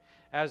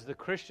 As the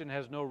Christian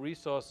has no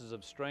resources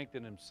of strength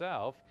in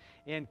himself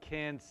and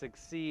can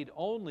succeed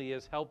only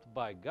as helped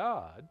by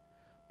God,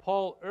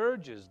 Paul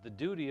urges the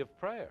duty of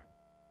prayer.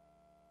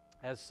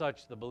 As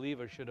such, the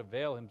believer should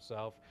avail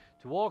himself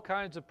to all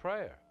kinds of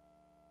prayer.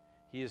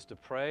 He is to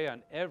pray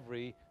on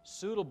every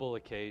suitable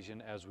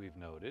occasion, as we've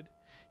noted.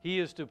 He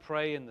is to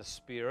pray in the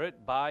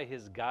Spirit by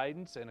his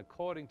guidance and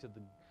according to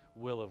the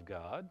will of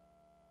God.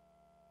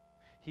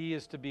 He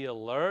is to be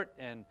alert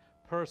and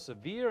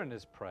persevere in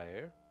his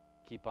prayer.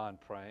 Keep on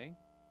praying,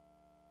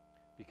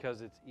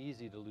 because it's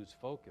easy to lose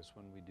focus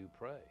when we do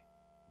pray.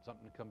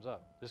 Something comes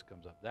up, this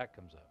comes up, that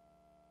comes up.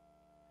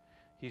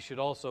 He should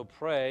also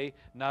pray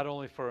not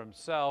only for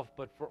himself,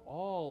 but for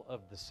all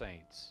of the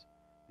saints.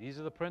 These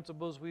are the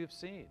principles we have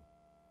seen.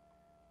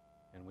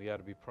 And we ought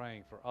to be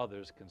praying for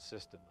others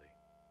consistently.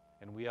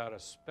 And we ought to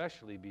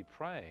especially be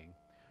praying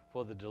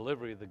for the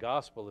delivery of the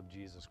gospel of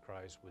Jesus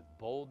Christ with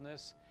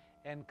boldness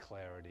and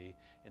clarity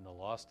in the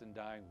lost and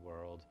dying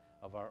world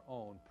of our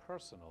own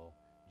personal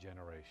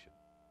generation.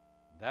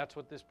 That's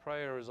what this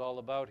prayer is all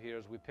about here,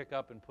 as we pick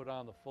up and put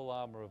on the full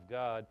armor of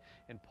God,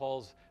 and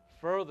Paul's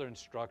further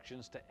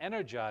instructions to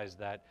energize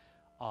that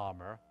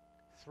armor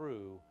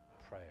through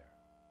prayer.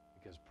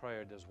 Because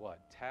prayer does what?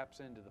 Taps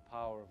into the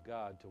power of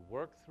God to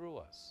work through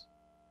us.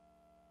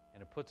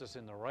 And it puts us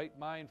in the right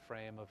mind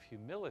frame of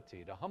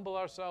humility, to humble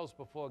ourselves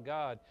before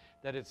God,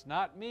 that it's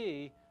not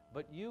me,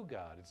 but you,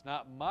 God. It's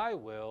not my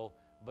will,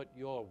 but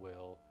your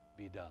will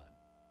be done.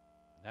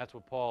 And that's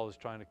what Paul is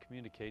trying to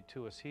communicate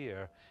to us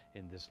here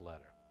in this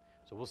letter.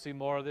 So we'll see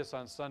more of this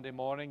on Sunday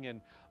morning in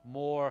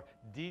more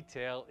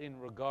detail in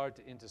regard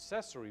to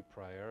intercessory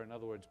prayer, in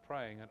other words,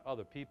 praying on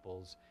other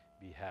people's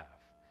behalf.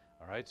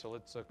 All right, so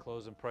let's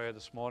close in prayer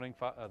this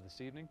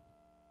evening.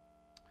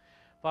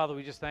 Father,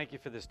 we just thank you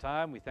for this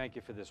time. We thank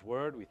you for this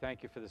word. We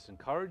thank you for this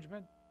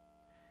encouragement.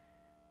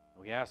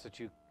 We ask that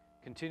you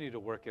continue to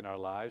work in our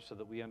lives so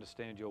that we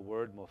understand your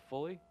word more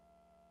fully,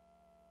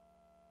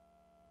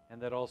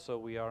 and that also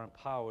we are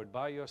empowered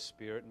by your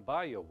Spirit and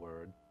by your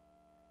word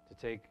to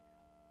take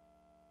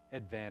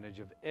advantage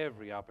of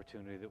every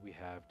opportunity that we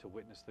have to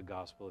witness the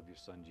gospel of your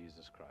Son,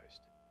 Jesus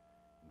Christ.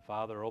 And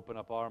Father, open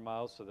up our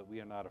mouths so that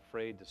we are not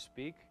afraid to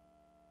speak,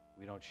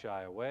 we don't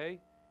shy away,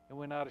 and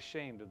we're not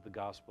ashamed of the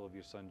gospel of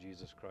your Son,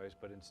 Jesus Christ,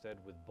 but instead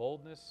with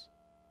boldness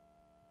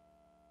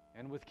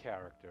and with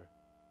character,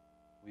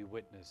 we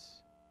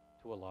witness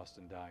to a lost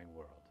and dying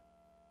world.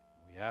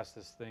 We ask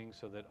this thing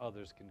so that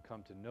others can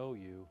come to know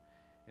you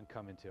and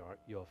come into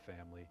your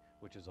family,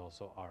 which is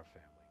also our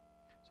family.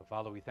 So,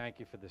 Father, we thank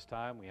you for this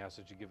time. We ask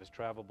that you give us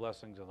travel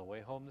blessings on the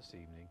way home this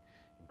evening.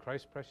 In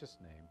Christ's precious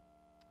name,